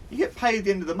speak, you get paid at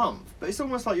the end of the month. But it's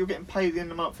almost like you're getting paid at the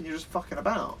end of the month and you're just fucking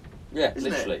about. Yeah,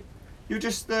 isn't literally. It? You're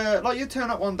just like you turn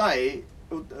up one day,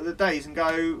 or the days, and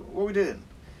go, "What are we doing?"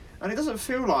 And it doesn't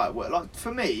feel like work. Like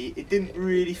for me, it didn't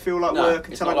really feel like work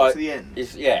until I got to the end.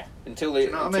 Until you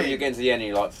know you get to the end, and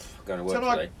you're like, going to work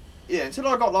today. Yeah, until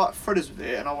I got like fritters with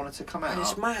it, and I wanted to come out. And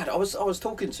it's mad. I was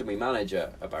talking to my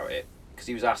manager about it because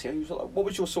he was asking. He was like, "What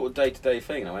was your sort of day-to-day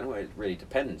thing?" And I went, "Well, it really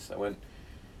depends." I went,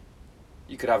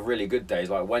 "You could have really good days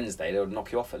like Wednesday. They would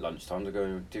knock you off at lunchtime to go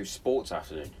and do sports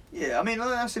afternoon." Yeah, I mean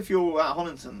that's if you're at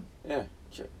Hollington. Yeah,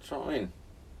 do you know what I mean?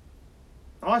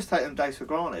 And I used to take them days for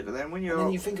granted, but then when you're... And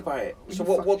then you think about it. So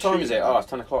what time is it? Oh, it's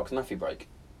 10 o'clock, it's naffy break.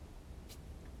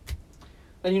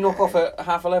 Then you knock off at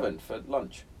 11:30 for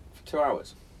lunch. For 2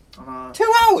 hours.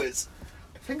 2 hours?!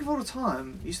 Think of all the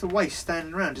time you used to waste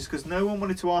standing around just because no one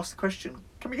wanted to ask the question,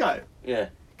 can we go? Yeah.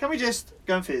 Can we just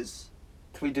go and fizz?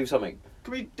 Can we do something?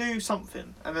 Can we do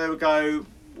something? And they would go,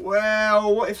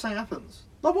 well, what if something happens?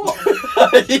 Like what?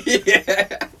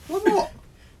 Yeah. Like what?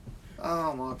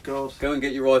 Oh my god. Go and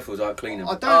get your rifles out, clean them.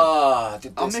 I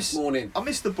did this morning. I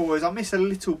miss the boys, I miss a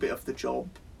little bit of the job.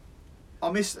 I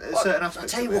miss certain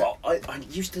aspects. I tell you what, I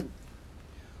used to...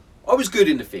 I was good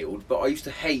in the field, but I used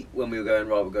to hate when we were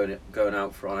going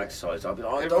out for our exercise. I'd be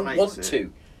like, I don't want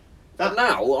to. But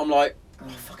now, I'm like, I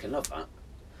fucking love that.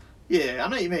 Yeah, I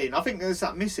know what you mean. I think there's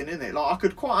that missing, isn't it? Like, I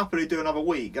could quite happily do another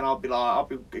week and I'd be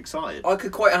excited. I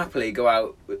could quite happily go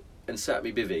out and set up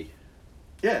my bivvy.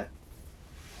 Yeah.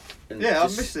 I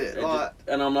miss it.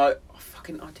 And I'm like,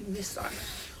 I do miss that.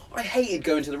 I hated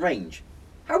going to the range.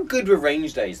 How good were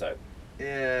range days, though?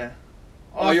 Yeah.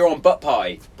 Oh, you're on butt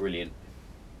pie. Brilliant.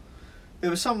 There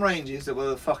were some ranges that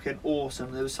were fucking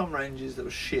awesome. There were some ranges that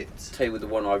were shit. I'll tell you the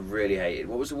one I really hated.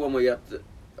 What was the one where you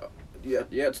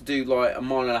had to do like a 1.5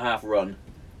 mile run?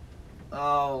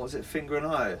 Oh, was it Finger and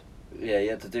Hoe? Yeah,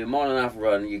 you had to do a 1.5 mile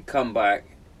run. You come back.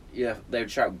 Yeah, they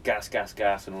would shout gas, gas,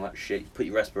 gas, and all that shit. You put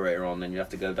your respirator on, then you have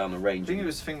to go down the range. I think it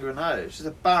was Finger and Hoe. It's just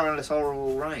a barrenless,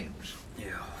 horrible range.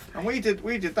 Yeah. And we did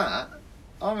that.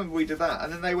 I remember we did that,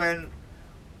 and then they went,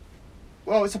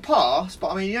 well, it's a pass, but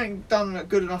I mean, you ain't done a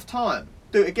good enough time.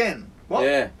 Do it again. What?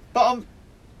 Yeah. But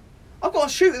I've got to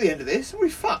shoot at the end of this, and we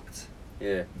fucked.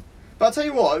 Yeah. But I'll tell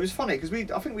you what, it was funny, because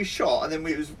I think we shot, and then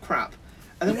it was crap.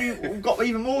 And then we got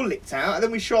even more licked out, and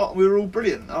then we shot, and we were all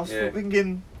brilliant. I was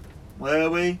thinking, where are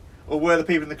we? Or were the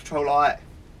people in the control like,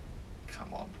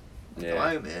 come on, go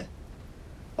home here.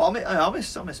 But I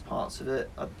miss parts of it.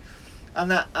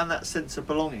 And that sense of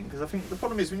belonging, because I think the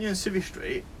problem is when you're in Civvy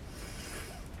Street,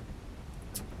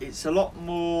 it's a lot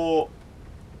more,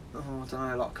 I don't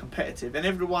know, like competitive, and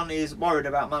everyone is worried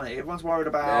about money. Everyone's worried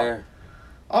about. Yeah.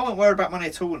 I wasn't worried about money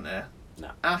at all in there.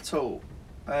 No. At all.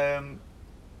 I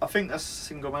think that's a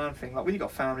single man thing. Like when you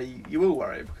got family, you will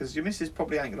worry because your missus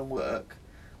probably ain't gonna work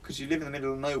because you live in the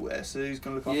middle of nowhere. So who's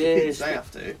gonna look after the kids? They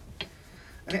have to.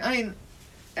 And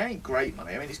it ain't great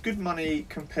money. I mean, it's good money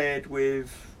compared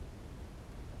with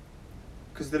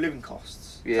because the living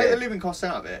costs. Yeah. Take the living costs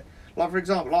out of it. Like for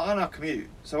example, I now commute,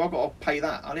 so I've got to pay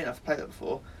that. I didn't have to pay that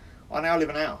before. I now live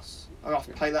in a house. I have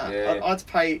to pay that. Yeah. I had to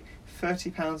pay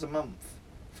 £30 a month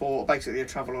for basically a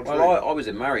travel lodge. Well, I was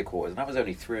in married quarters, and that was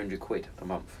only £300 a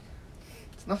month.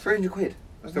 It's nothing. £300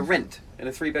 for rent in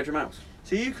a 3-bedroom house.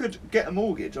 So you could get a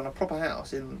mortgage on a proper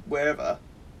house in wherever,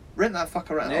 rent that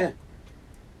fucker out,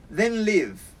 then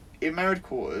live in married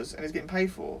quarters, and it's getting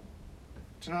paid for.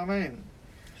 Do you know what I mean?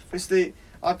 It's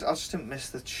I just didn't miss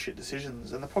the shit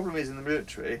decisions, and the problem is in the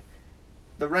military,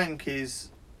 the rank is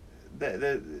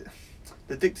the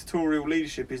dictatorial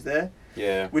leadership is there.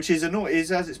 Yeah. Which is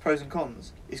has its pros and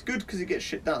cons. It's good because it gets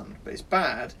shit done, but it's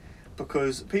bad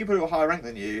because people who are higher ranked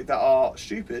than you that are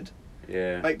stupid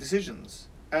make decisions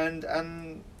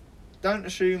and don't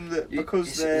assume that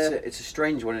because it's a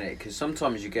strange one, isn't it? Because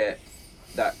sometimes you get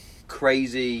that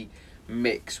crazy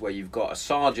mix where you've got a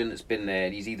sergeant that's been there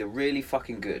and he's either really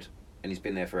fucking good and he's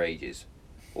been there for ages,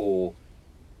 or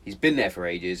he's been there for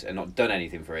ages and not done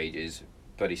anything for ages,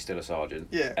 but he's still a sergeant.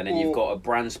 Yeah, And then you've got a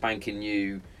brand spanking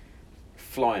new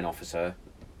flying officer,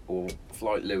 or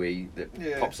Flight Louis,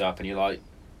 that pops up, and you're like,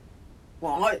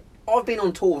 well, I've been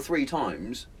on tour 3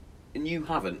 times, and you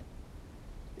haven't.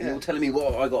 And you're telling me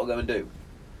what I got to go and do.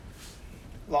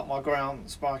 Like my ground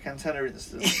spike antenna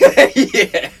incident.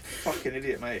 Yeah. Fucking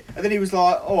idiot, mate. And then he was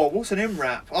like, oh, what's an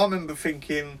MRAP? I remember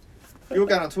thinking, you're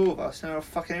going on tour with us, you know what a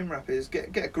fucking MRAP is.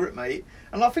 Get a grip, mate.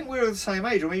 And I think we were the same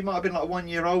age, or he might have been like 1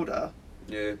 year older.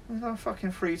 Yeah. He's like,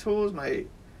 fucking 3 tours, mate.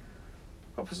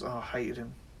 I hated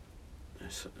him.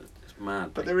 It's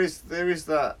mad. But there is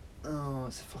that, oh,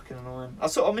 it's fucking annoying. I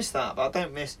sort of miss that, but I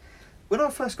don't miss... When I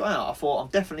first got out, I thought, I'm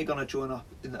definitely going to join up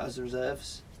as the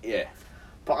reserves. Yeah.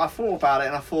 But I thought about it,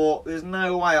 and I thought, there's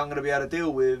no way I'm going to be able to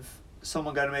deal with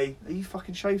someone going to me, are you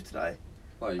fucking shaved today?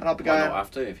 Well, and I'll be might going, not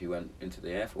have to if you went into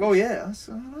the Air Force. Well, yeah.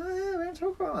 We don't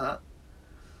talk about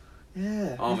that.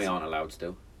 Yeah. Army aren't allowed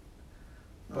still.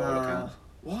 By all accounts.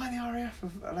 Why are the RAF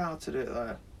allowed to do it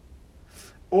though?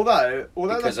 Although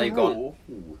Because that's a they've rule,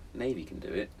 gone, ooh, Navy can do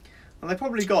it. and they've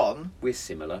probably gone, We're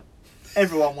similar.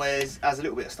 everyone has a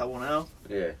little bit of stubble now.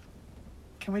 Yeah.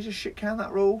 Can we just shit can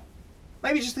that rule?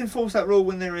 Maybe just enforce that rule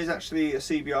when there is actually a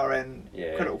CBRN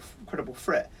credible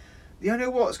threat. You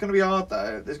know what's going to be hard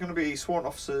though? There's going to be sworn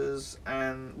officers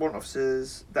and warrant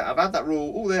officers that have had that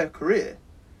rule all their career.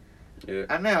 Yeah.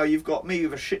 And now you've got me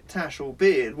with a shit tash or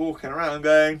beard walking around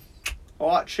going,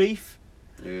 alright chief,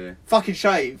 Yeah. fucking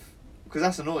shave, because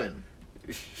that's annoying.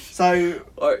 So,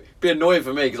 It'd be annoying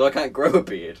for me because I can't grow a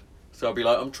beard. So I'll be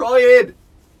like, I'm trying!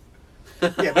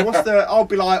 yeah, but I'll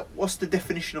be like, what's the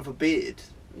definition of a beard?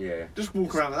 Yeah. Just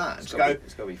walk around with that and It's just gotta go, be,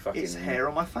 it's got to be fucking... it's hair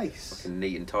on my face. Fucking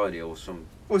neat and tidy or some...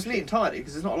 Well, it's neat and tidy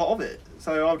because there's not a lot of it.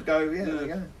 So I would go, yeah, there you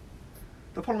go.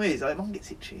 The problem is, mine gets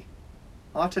itchy.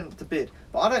 I tend not to beard.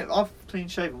 But I've clean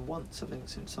shaven once, I think,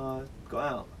 since I got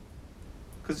out.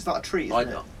 Because it's like a treat, isn't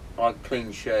it? I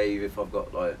clean shave if I've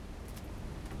got like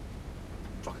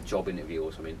a job interview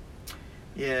or something.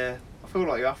 Yeah, I feel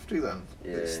like you have to then.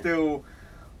 Yeah. It's still,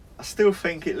 I still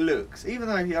think it looks, even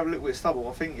though you have a little bit of stubble,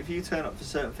 I think if you turn up for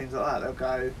certain things like that, they'll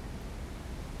go,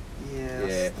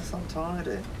 yeah, that's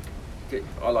untidy.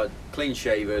 I like clean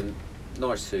shaven,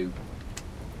 nice suit.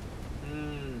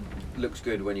 Mm. Looks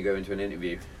good when you go into an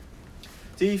interview.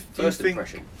 Do you First think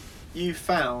impression. you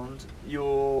found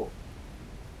your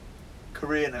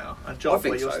career now and job I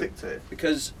think where you'll so. stick to?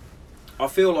 Because I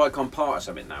feel like I'm part of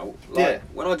something now. Like, Yeah.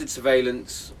 when I did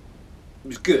surveillance, it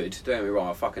was good. Don't get me wrong,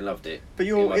 I fucking loved it. But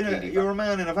you're my PD you're a van.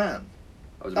 man in a van.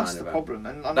 I was a That's man in the a van. problem.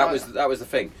 And That was the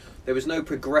thing. There was no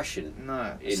progression.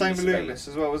 no. in Same with surveillance. Loomis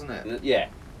as well, wasn't it? And yeah.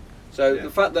 So Yeah. the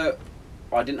fact that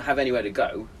I didn't have anywhere to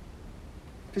go,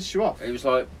 Pisses you off. it was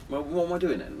like, well, what am I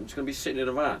doing then? I'm just going to be sitting in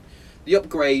a van. The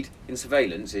upgrade in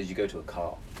surveillance is you go to a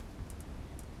car.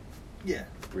 Yeah.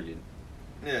 Brilliant.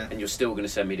 Yeah. And you're still going to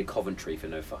send me to Coventry for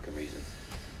no fucking reason.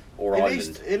 Or At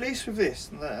Ireland. least with this,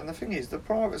 and the thing is, the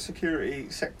private security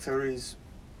sector is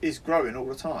growing all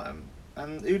the time.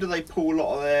 And who do they pull a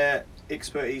lot of their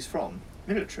expertise from?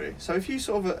 Military. So if you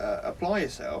sort of apply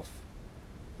yourself,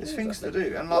 there's Yeah, things to exactly.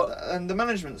 do, and Well- and the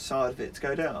management side of it to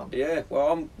go down. Yeah,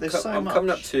 well, I'm There's so I'm coming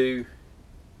up much. to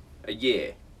a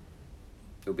year.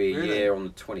 It'll be a Really? year on the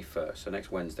 21st, so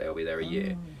next Wednesday I'll be there a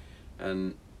year. Oh.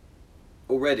 And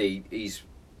already he's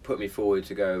put me forward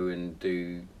to go and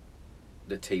do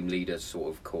the team leader sort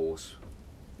of course.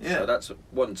 Yeah. So that's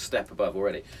one step above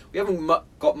already. We haven't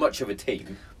got much of a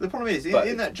team. The problem is, But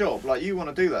in that job, like you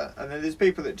want to do that, and then there's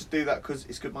people that just do that because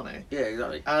it's good money, Yeah,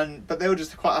 exactly. but they'll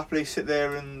just quite happily sit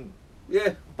there and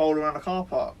Yeah. bowl around a car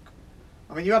park.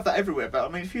 I mean, you have that everywhere, but I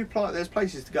mean, if you apply, there's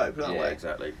places to go. Put it that Yeah, way.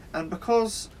 exactly. And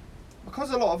because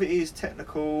a lot of it is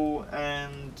technical,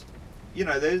 and you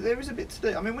know there is a bit to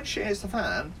do. I mean, when shit hits the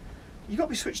fan, you got to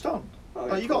be switched on. Oh,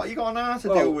 Like of you course. got to know how to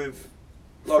Well, deal with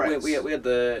Like threats. we had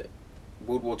the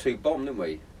World War II bomb, didn't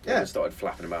we? Yeah. And started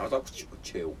flapping about. I was like,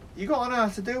 chill. You got to know how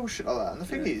to deal with shit like that. And the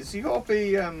thing Yeah. is, you got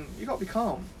to be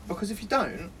calm, because if you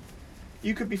don't,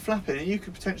 you could be flapping and you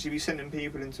could potentially be sending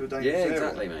people into a dangerous Yeah, area.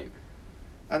 exactly, mate.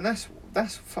 And that's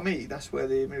for me. That's where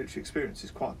the military experience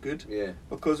is quite good, Yeah.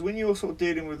 because when you're sort of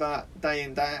dealing with that day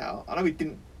in day out. I know we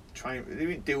didn't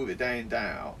deal with it day in day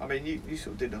out. I mean, you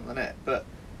sort of did it on the net, but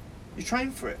you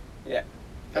train for it. Yeah.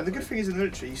 And the good thing is in the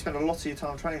military, you spend a lot of your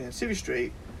time training. In Civvy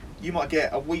Street, you might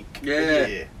get a week Yeah. a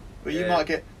year, but you Yeah. might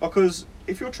get, because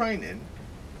if you're training,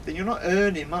 then you're not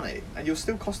earning money and you're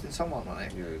still costing someone money.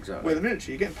 Yeah, exactly. Where the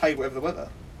military, you're getting paid whatever the weather.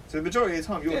 So the majority of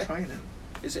the time, you're Yeah. training.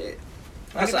 Is it?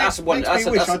 And it That's one. makes That's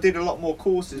me wish that's I did a lot more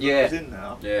courses when I Yeah. was in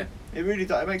now. Yeah. It really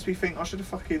does. It makes me think I should have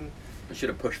fucking. I should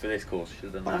have pushed for this course. Should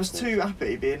have done that. I was course. too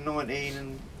happy being 19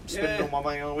 and spending Yeah. all my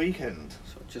money on a weekend.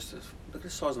 So Look at the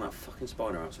size of that fucking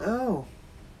spider outside. Oh,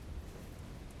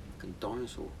 Fucking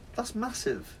dinosaur. that's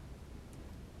massive.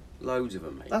 Loads of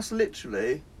them, mate. That's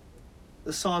literally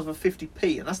the size of a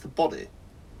 50p, and that's the body.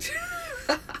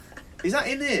 Is that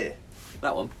in here?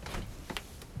 That one.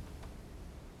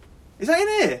 Is that in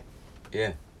here?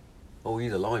 Yeah. Oh,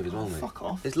 he's alive as well, mate. Fuck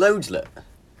off. There's loads, look.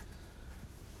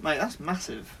 Mate, that's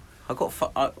massive. I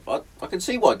can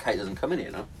see why Kate doesn't come in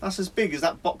here now. That's as big as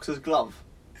that boxer's glove.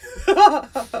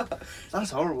 That's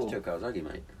horrible. Joe Kawasaki,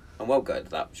 mate. I'm well gutted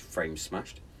that frame's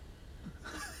smashed.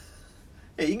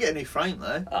 Yeah, you can get a new frame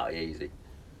though. Oh, yeah, easy.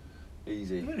 You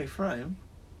Easy. can get a new frame.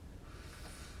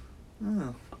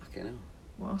 Oh, Fucking hell.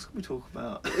 what else can we talk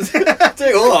about? Tell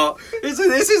you what, this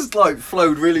is like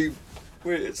flowed really.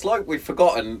 It's like we've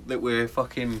forgotten that we're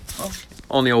fucking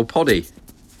on the old poddy.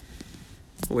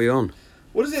 What are we on?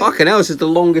 What is it? Fucking hell, this is the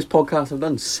longest podcast I've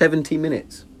done. 70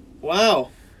 minutes. Wow.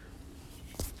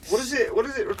 What does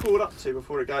it record up to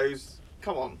before it goes?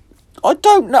 Come on. I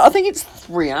don't know. I think it's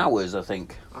 3 hours. I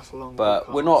think, That's a long but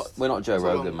podcast. we're not Joe That's a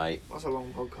Rogan, long- mate. That's a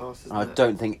long podcast, isn't I it?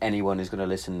 don't think anyone is going to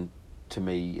listen to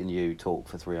me and you talk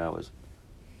for 3 hours.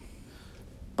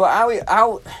 But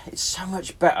how it's so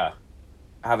much better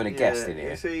having a guest in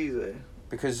here, It's easy.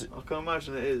 because I can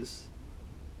imagine it is.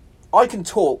 I can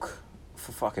talk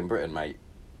for fucking Britain, mate.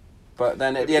 But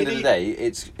then at the end of the day,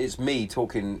 it's me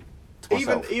talking to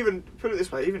myself. Even put it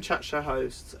this way, even chat show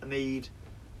hosts need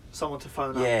someone to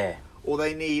phone up. Yeah, Or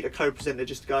they need a co-presenter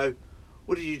just to go,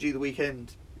 what did you do the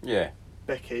weekend, yeah,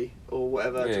 Becky? Or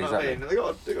whatever. Yeah, do you know what I exactly. mean? And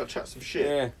they got to chat some shit.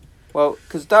 yeah. Well,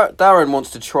 because Darren wants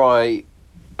to try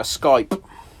a Skype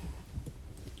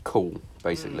call,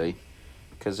 basically.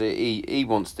 Because he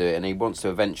wants to do it, and he wants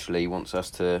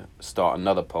us to start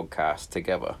another podcast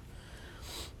together,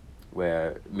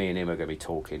 where me and him are going to be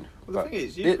talking. Well, the But thing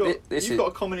is, you've this got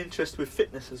a common interest with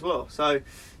fitness as well, so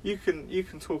you can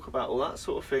talk about all that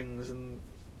sort of things and.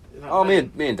 You know Oh, what I me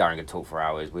mean? and Darren can talk for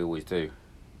hours. We always do.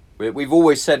 We've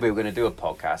always said we were going to do a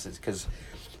podcast. It's because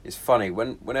it's funny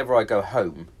whenever I go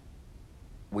home,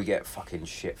 we get fucking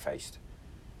shit faced,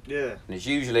 Yeah. and it's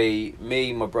usually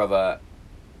me, my brother.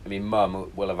 I mean,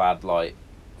 Mum will have had like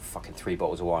fucking 3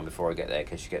 bottles of wine before I get there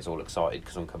because she gets all excited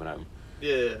because I'm coming home.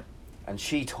 Yeah. And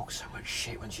she talks so much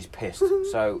shit when she's pissed.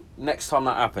 So next time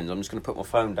that happens, I'm just going to put my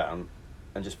phone down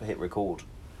and just hit record.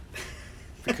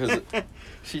 Because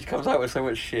she comes out with so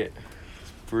much shit.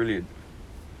 It's brilliant.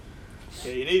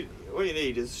 Yeah. What you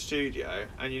need is a studio,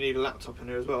 and you need a laptop in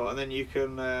there as well, and then you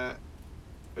can.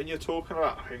 When you're talking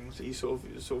about things that you sort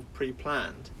of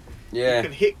pre-planned, Yeah. you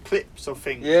can hit clips of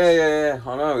things. Yeah.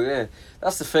 I know, yeah.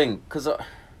 That's the thing, because I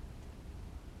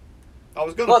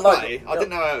was gonna play. I didn't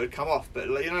know how it would come off, but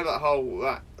like, you know that whole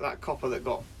that copper that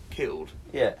got killed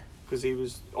yeah. because he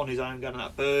was on his own going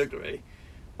at burglary.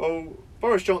 Well,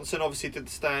 Boris Johnson obviously did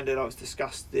the standard. Oh, it's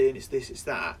disgusting. It's this. It's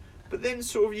that. But then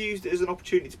sort of used it as an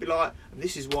opportunity to be like, and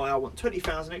this is why I want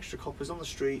 20,000 extra coppers on the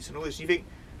streets and all this. You think,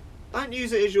 don't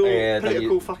use it as your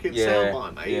political fucking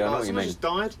soundbite, mate. Yeah, I know like, what you someone mean. just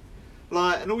died.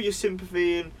 Like, and all your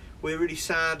sympathy and we're really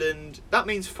sad, and that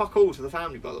means fuck all to the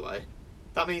family, by the way.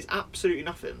 That means absolutely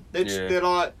nothing. They're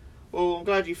like, well, I'm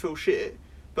glad you feel shit,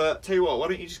 but tell you what, why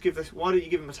don't you give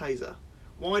him a taser?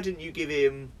 Why didn't you give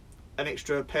him an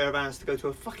extra pair of hands to go to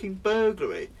a fucking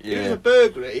burglary? Yeah. It was a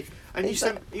burglary, and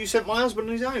Exactly. you sent my husband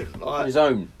on his own. Like, On his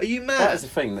own. Are you mad? That is the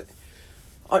thing. That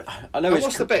I know and it's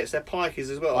what's the bets? They're pikers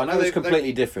as well. I know it's they-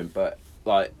 completely different, but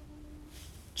like,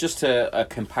 just a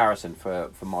comparison for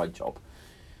my job.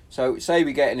 So, say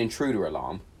we get an intruder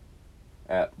alarm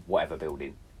at whatever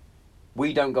building,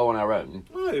 we don't go on our own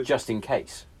No. just in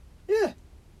case. Yeah.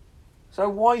 So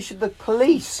why should the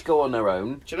police go on their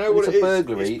own? Do you know when what it's it a is?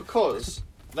 burglary? It's because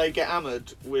they get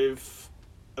hammered with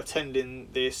attending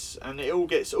this, and all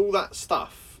that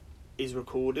stuff is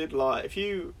recorded. Like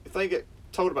if they get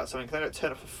told about something, they don't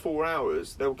turn up for 4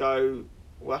 hours. They'll go,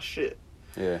 well, that's shit.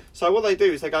 Yeah. So what they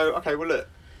do is they go, okay, well look,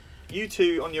 you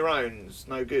two on your own's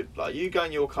no good. Like you go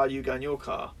in your car, you go in your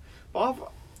car. But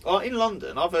in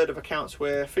London, I've heard of accounts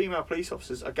where female police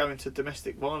officers are going to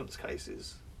domestic violence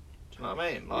cases. Do you know what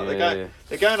I mean? Like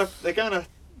they're going to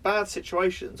bad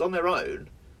situations on their own.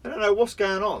 They don't know what's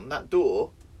going on that door.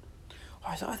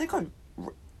 I think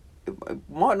it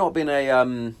might not have been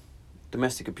a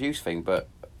domestic abuse thing, but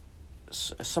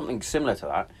something similar to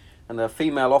that. And the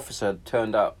female officer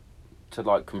turned up to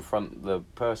like confront the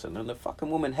person, and the fucking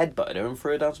woman headbutted her and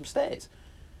threw her down some stairs.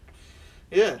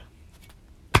 Yeah.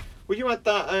 Well, you had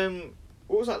that.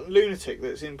 What was that lunatic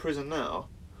that's in prison now?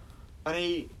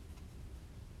 And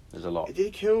There's a lot. did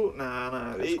he kill?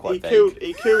 No. That's He quite killed.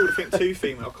 He killed. I think 2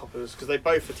 female coppers because they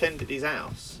both attended his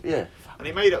house. Yeah. And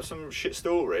he made up some shit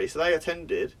story, so they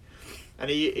attended, And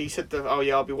he said, "Oh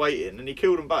yeah, I'll be waiting," and he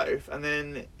killed them both. And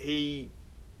then he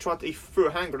threw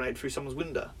a hand grenade through someone's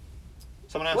window.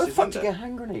 Someone else's Where the fuck window. did you get a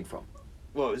hand grenade from?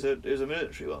 Well, it was a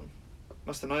military one.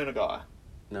 Must have known a guy.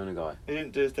 Known a guy. He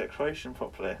didn't do his declaration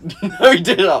properly. No, he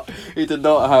did not. He did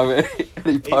not have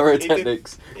any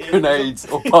pyrotechnics, grenades,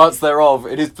 or parts thereof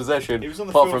in his possession. He was on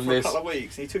the apart field from for this. a couple of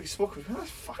weeks, and he took his smock with him. That's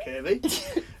fucking heavy.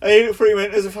 And he looked through,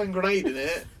 went, "There's a fucking grenade in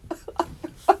it."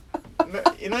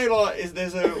 You know, like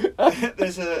there's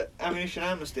a ammunition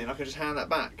amnesty, and I can just hand that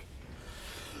back.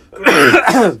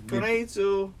 Grenades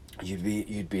or You'd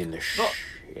be in the Not-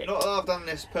 shit. not that I've done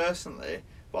this personally,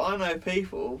 but I know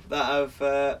people that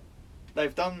have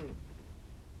they've done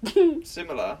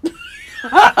similar.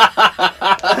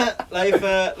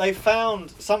 They've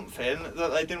found something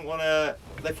that they didn't want to.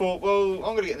 They thought, well,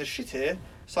 I'm gonna get in the shit here,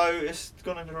 so it's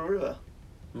gone into a river.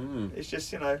 It's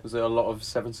just, you know, Was there a lot of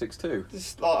 7.62?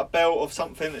 just like a belt of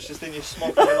something that's just in your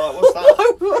smock. And you're like, what's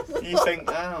that? And you think,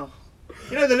 oh.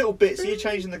 You know the little bits, you're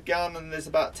changing the gun and there's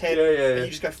about 10, Yeah. and you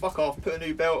just go, fuck off, put a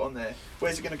new belt on there.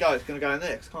 Where's it going to go? It's going to go in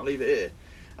there, 'cause I can't leave it here.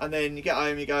 And then you get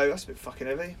home and you go, that's a bit fucking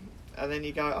heavy. And then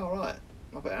you go, oh right,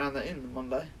 I better hand that in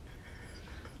Monday.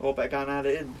 Or I better go and hand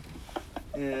it in.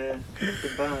 Yeah, it's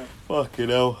been bad. Fucking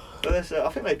hell. But there's, I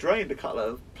think they drained a couple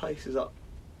of places up.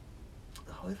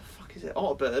 Oh, where the fuck is it?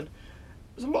 Otterburn.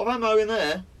 There's a lot of ammo in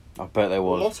there. I bet there A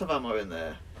was. lot of ammo in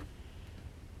there.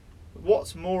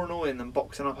 What's more annoying than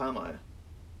boxing up ammo?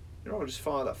 You know, just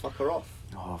fire that fucker off.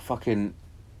 Oh, fucking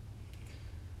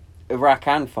Iraq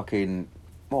and fucking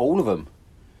all of them.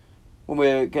 When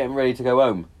we're getting ready to go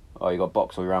home, oh, you got to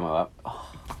box all your ammo up.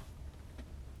 Oh,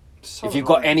 So if you've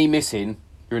got annoying. any missing,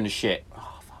 you're in the shit.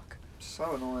 Oh fuck!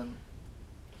 So annoying.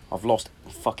 I've lost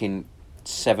fucking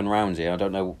 7 rounds here. I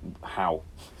don't know how.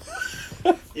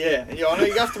 Yeah, and I know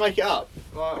you have to make it up.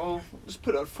 Like, well, just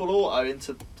put a full auto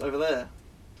into over there.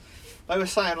 They were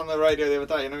saying on the radio the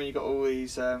other day, you know, when you got all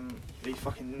these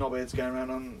fucking knobheads going around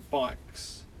on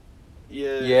bikes.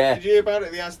 Yeah. Did you hear about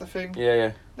it? The Asda thing.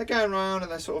 Yeah. They're going around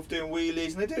and they're sort of doing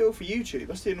wheelies, and they do it all for YouTube.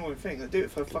 That's the annoying thing. They do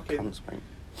it for fucking. Cunts, mate.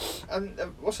 And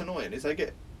what's annoying is they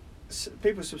get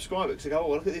people subscribe it because they go,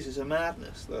 oh, look at this, it's a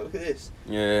madness. Look at this.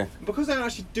 Yeah. And because they're not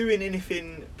actually doing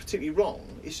anything particularly wrong,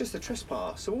 it's just a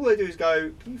trespass. So all they do is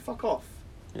go, can you fuck off?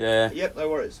 Yeah. Yep, no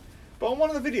worries. But on one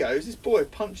of the videos, this boy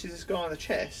punches this guy in the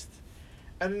chest,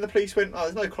 and then the police went, oh,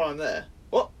 there's no crime there.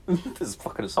 What? That's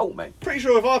fucking assault, mate. Pretty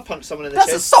sure if I punch someone in the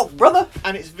That's chest assault, brother.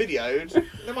 and it's videoed,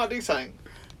 they might do something.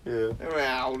 Yeah.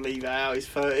 I'll leave that out, he's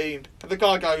 13. And the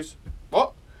guy goes,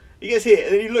 what? He gets hit,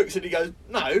 and then he looks and he goes,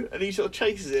 no, and he sort of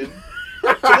chases him.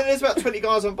 But then there's about 20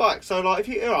 guys on bike, so like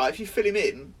if you fill him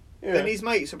in, then his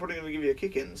mates are probably going to give you a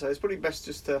kick in, so it's probably best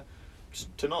just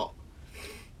to not.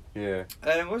 Yeah.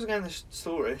 What was again this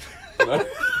story? Mate.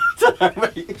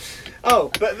 Oh,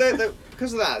 but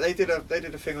because of that, they did a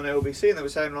thing on LBC, and they were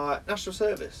saying like national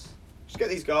service. Just get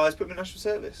these guys, put them in national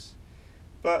service.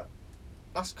 But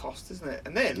that's cost, isn't it?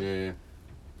 And then Yeah.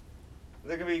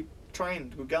 they're going to be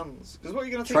trained with guns. Because what are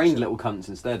you going to teach Trained them? little cunts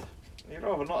instead. You'd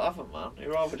rather not have them, man.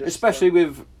 You'd rather just Especially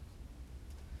with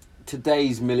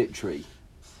today's military.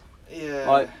 yeah.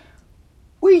 Like,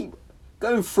 we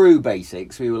going through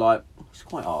basics, we were like, it's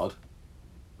quite hard.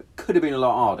 It could have been a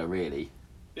lot harder, really.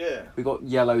 Yeah, We got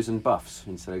yellows and buffs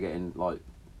instead of getting like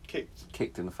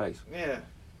kicked. in the face. Yeah.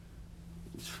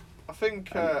 I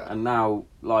think. And now,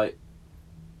 like,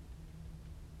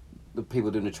 the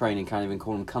people doing the training can't even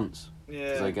call them cunts yeah.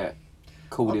 because they get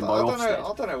called in by I don't Ofsted.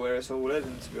 know. I don't know where it's all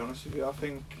heading. To be honest with you, I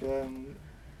think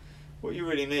what you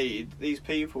really need, these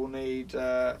people need.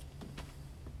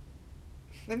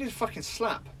 They need a fucking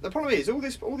slap. The problem is all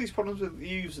these problems with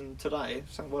using today.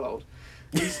 Sound well old.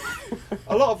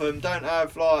 A lot of them don't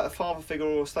have like a father figure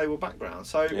or a stable background.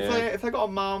 So Yeah. if they got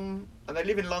a mum and they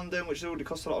live in London, which already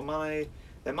costs a lot of money,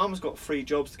 their mum's got 3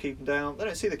 jobs to keep them down. They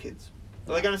don't see the kids.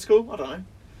 Are they going to school? I don't know.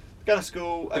 They're going to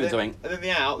school and Doing then, something. and then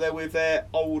they're out. They're with their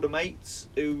older mates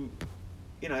who,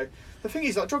 you know, the thing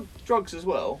is like drugs as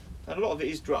well, and a lot of it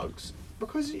is drugs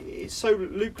because it's so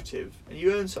lucrative and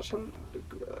you earn such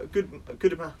a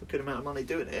good amount of money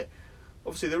doing it.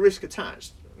 Obviously, the risk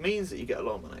attached means that you get a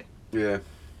lot of money. Yeah.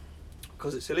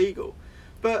 Because it's illegal.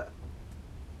 But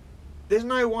there's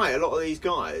no way a lot of these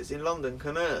guys in London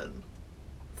can earn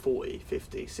 40,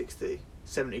 50, 60,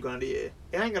 70 grand a year.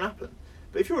 It ain't going to happen.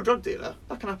 But if you're a drug dealer,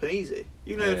 that can happen easy.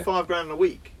 You can earn Yeah. 5 grand a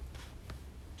week.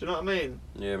 Do you know what I mean?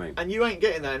 Yeah, mate. And you ain't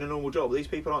getting that in a normal job. These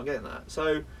people aren't getting that.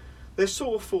 So they're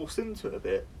sort of forced into it a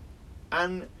bit.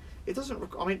 And it doesn't...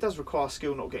 it does require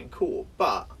skill not getting caught.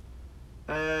 But...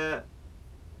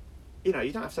 you know,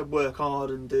 you don't have to work hard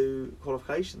and do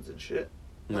qualifications and shit.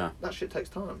 No. That shit takes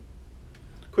time.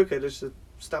 Quicker just to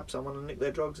stab someone and nick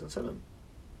their drugs and sell them.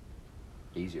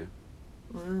 Easier.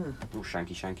 Yeah. All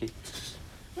shanky.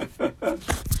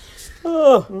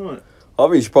 Right. I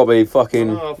think you should probably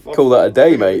fucking I've- call that a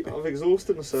day, mate. I've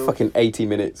exhausted myself. Fucking 80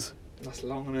 minutes. That's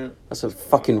long, isn't it? That's a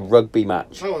fucking rugby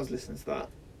match. No one's listening to that.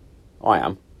 I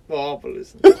am. Well, I'll be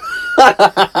listening.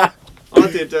 I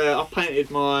did. I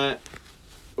painted my.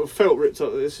 Well, felt ripped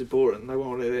up. This is boring. They won't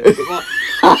want to hear this.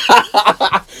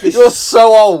 But You're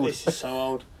so old. this is so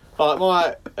old. Like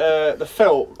my the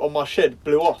felt on my shed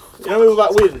blew off. You know, with all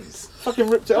that winds, fucking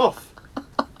ripped it off.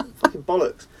 Fucking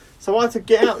bollocks. So I had to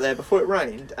get out there before it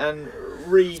rained and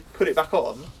re-put it back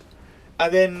on.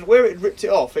 And then where it ripped it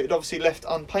off, it had obviously left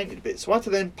unpainted bits. So I had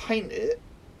to then paint it,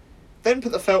 then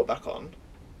put the felt back on,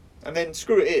 and then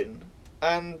screw it in.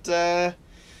 And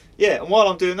yeah, and while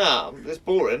I'm doing that, it's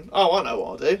boring. Oh, I know what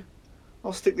I'll do.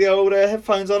 I'll stick the old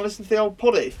headphones on, listen to the old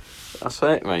poddy. That's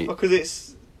it, mate. Because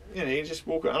it's, you know, you just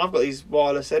walk around. And I've got these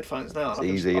wireless headphones now. It's and I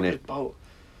can easy, just, I can innit? just bolt.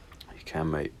 You can,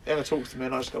 mate. Emma talks to me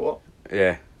and I just go, what?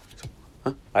 Yeah.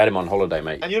 Huh? I had him on holiday,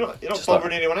 mate. And you're not Just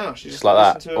bothering anyone else. You Just just like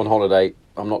that. listen to On him. holiday,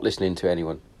 I'm not listening to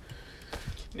anyone.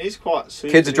 And he's quite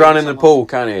soothing. Kids are drowning in the pool,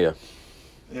 can't hear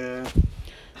you. Yeah.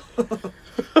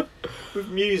 With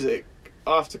music,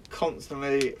 I have to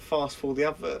constantly fast forward the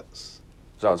adverts.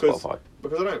 Is that on Because- Spotify?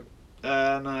 Because I don't.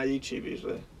 No, YouTube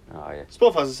usually. Oh, yeah.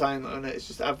 Spotify's the same though, isn't it? It's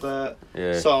just advert,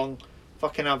 Yeah. song,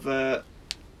 fucking advert.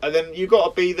 And then you got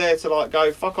to be there to like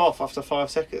go fuck off after 5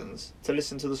 seconds to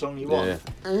listen to the song you want.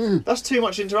 Yeah. That's too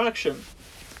much interaction.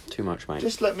 Too much, mate.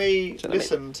 Just let me Just let me-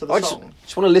 listen to the I just song. want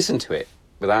to listen to it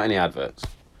without any adverts.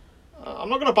 I'm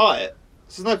not going to buy it.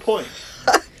 There's no point.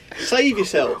 Save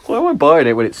yourself. Why am I buying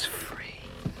it when it's free?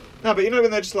 No, but you know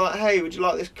when they're just like, hey, would you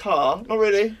like this car? Not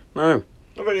really. No.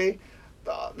 Not really.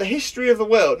 The history of the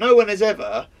world, no one has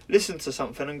ever listened to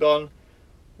something and gone,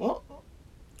 what?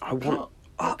 I want...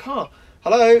 What car?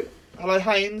 Hello,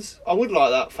 Haynes. I would like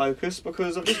that Focus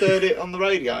because I've just heard it on the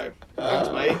radio. Thanks,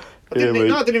 mate. I didn't, Yeah, mate.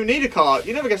 No, I didn't even need a car.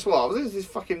 You never guess what? I was listening to this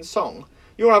fucking song.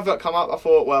 Your advert come up. I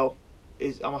thought, well,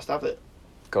 I must have it.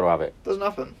 Got to have it. Doesn't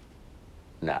happen.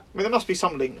 Nah. I mean, there must be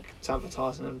some link to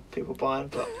advertising and people buying,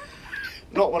 but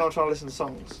not when I'm trying to listen to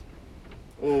songs.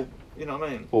 Or, you know what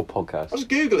I mean? Or I'll podcasts. just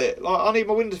Google it. Like, I need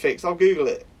my window fixed. I'll Google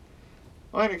it.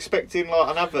 I ain't expecting like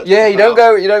an advert. Yeah, to you come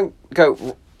don't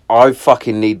go, I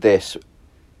fucking need this.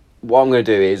 What I'm going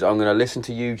to do is I'm going to listen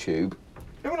to YouTube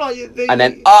out. Like, and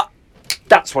then,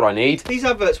 that's what I need. these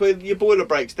adverts where your boiler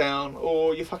breaks down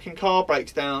or your fucking car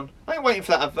breaks down. I ain't waiting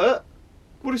for that advert.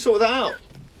 I've already sorted that out.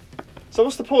 So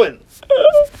what's the point? Do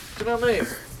you know what I mean?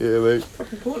 Yeah, mate.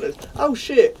 Fucking pointless. Oh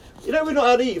shit. You know we're not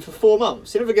had to eat for 4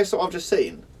 months. You never guess what I've just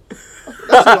seen?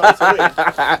 That's all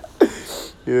I need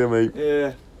to Yeah, mate. read.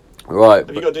 Yeah. Right.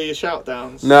 Have you got to do your shout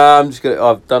downs? No, I'm just gonna.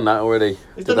 I've done that already.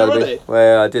 You've Did done that it a already? bit.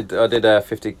 Well, I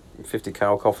did 50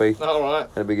 cow coffee Alright.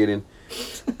 at the beginning.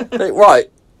 Hey,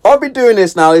 right, I've been doing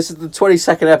this now. This is the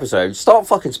 22nd episode. Start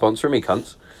fucking sponsoring me,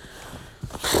 cunts.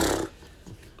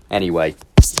 Anyway,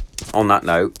 on that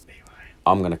note,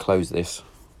 I'm gonna close this.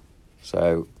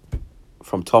 So,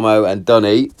 from Tomo and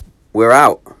Dunny, we're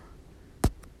out.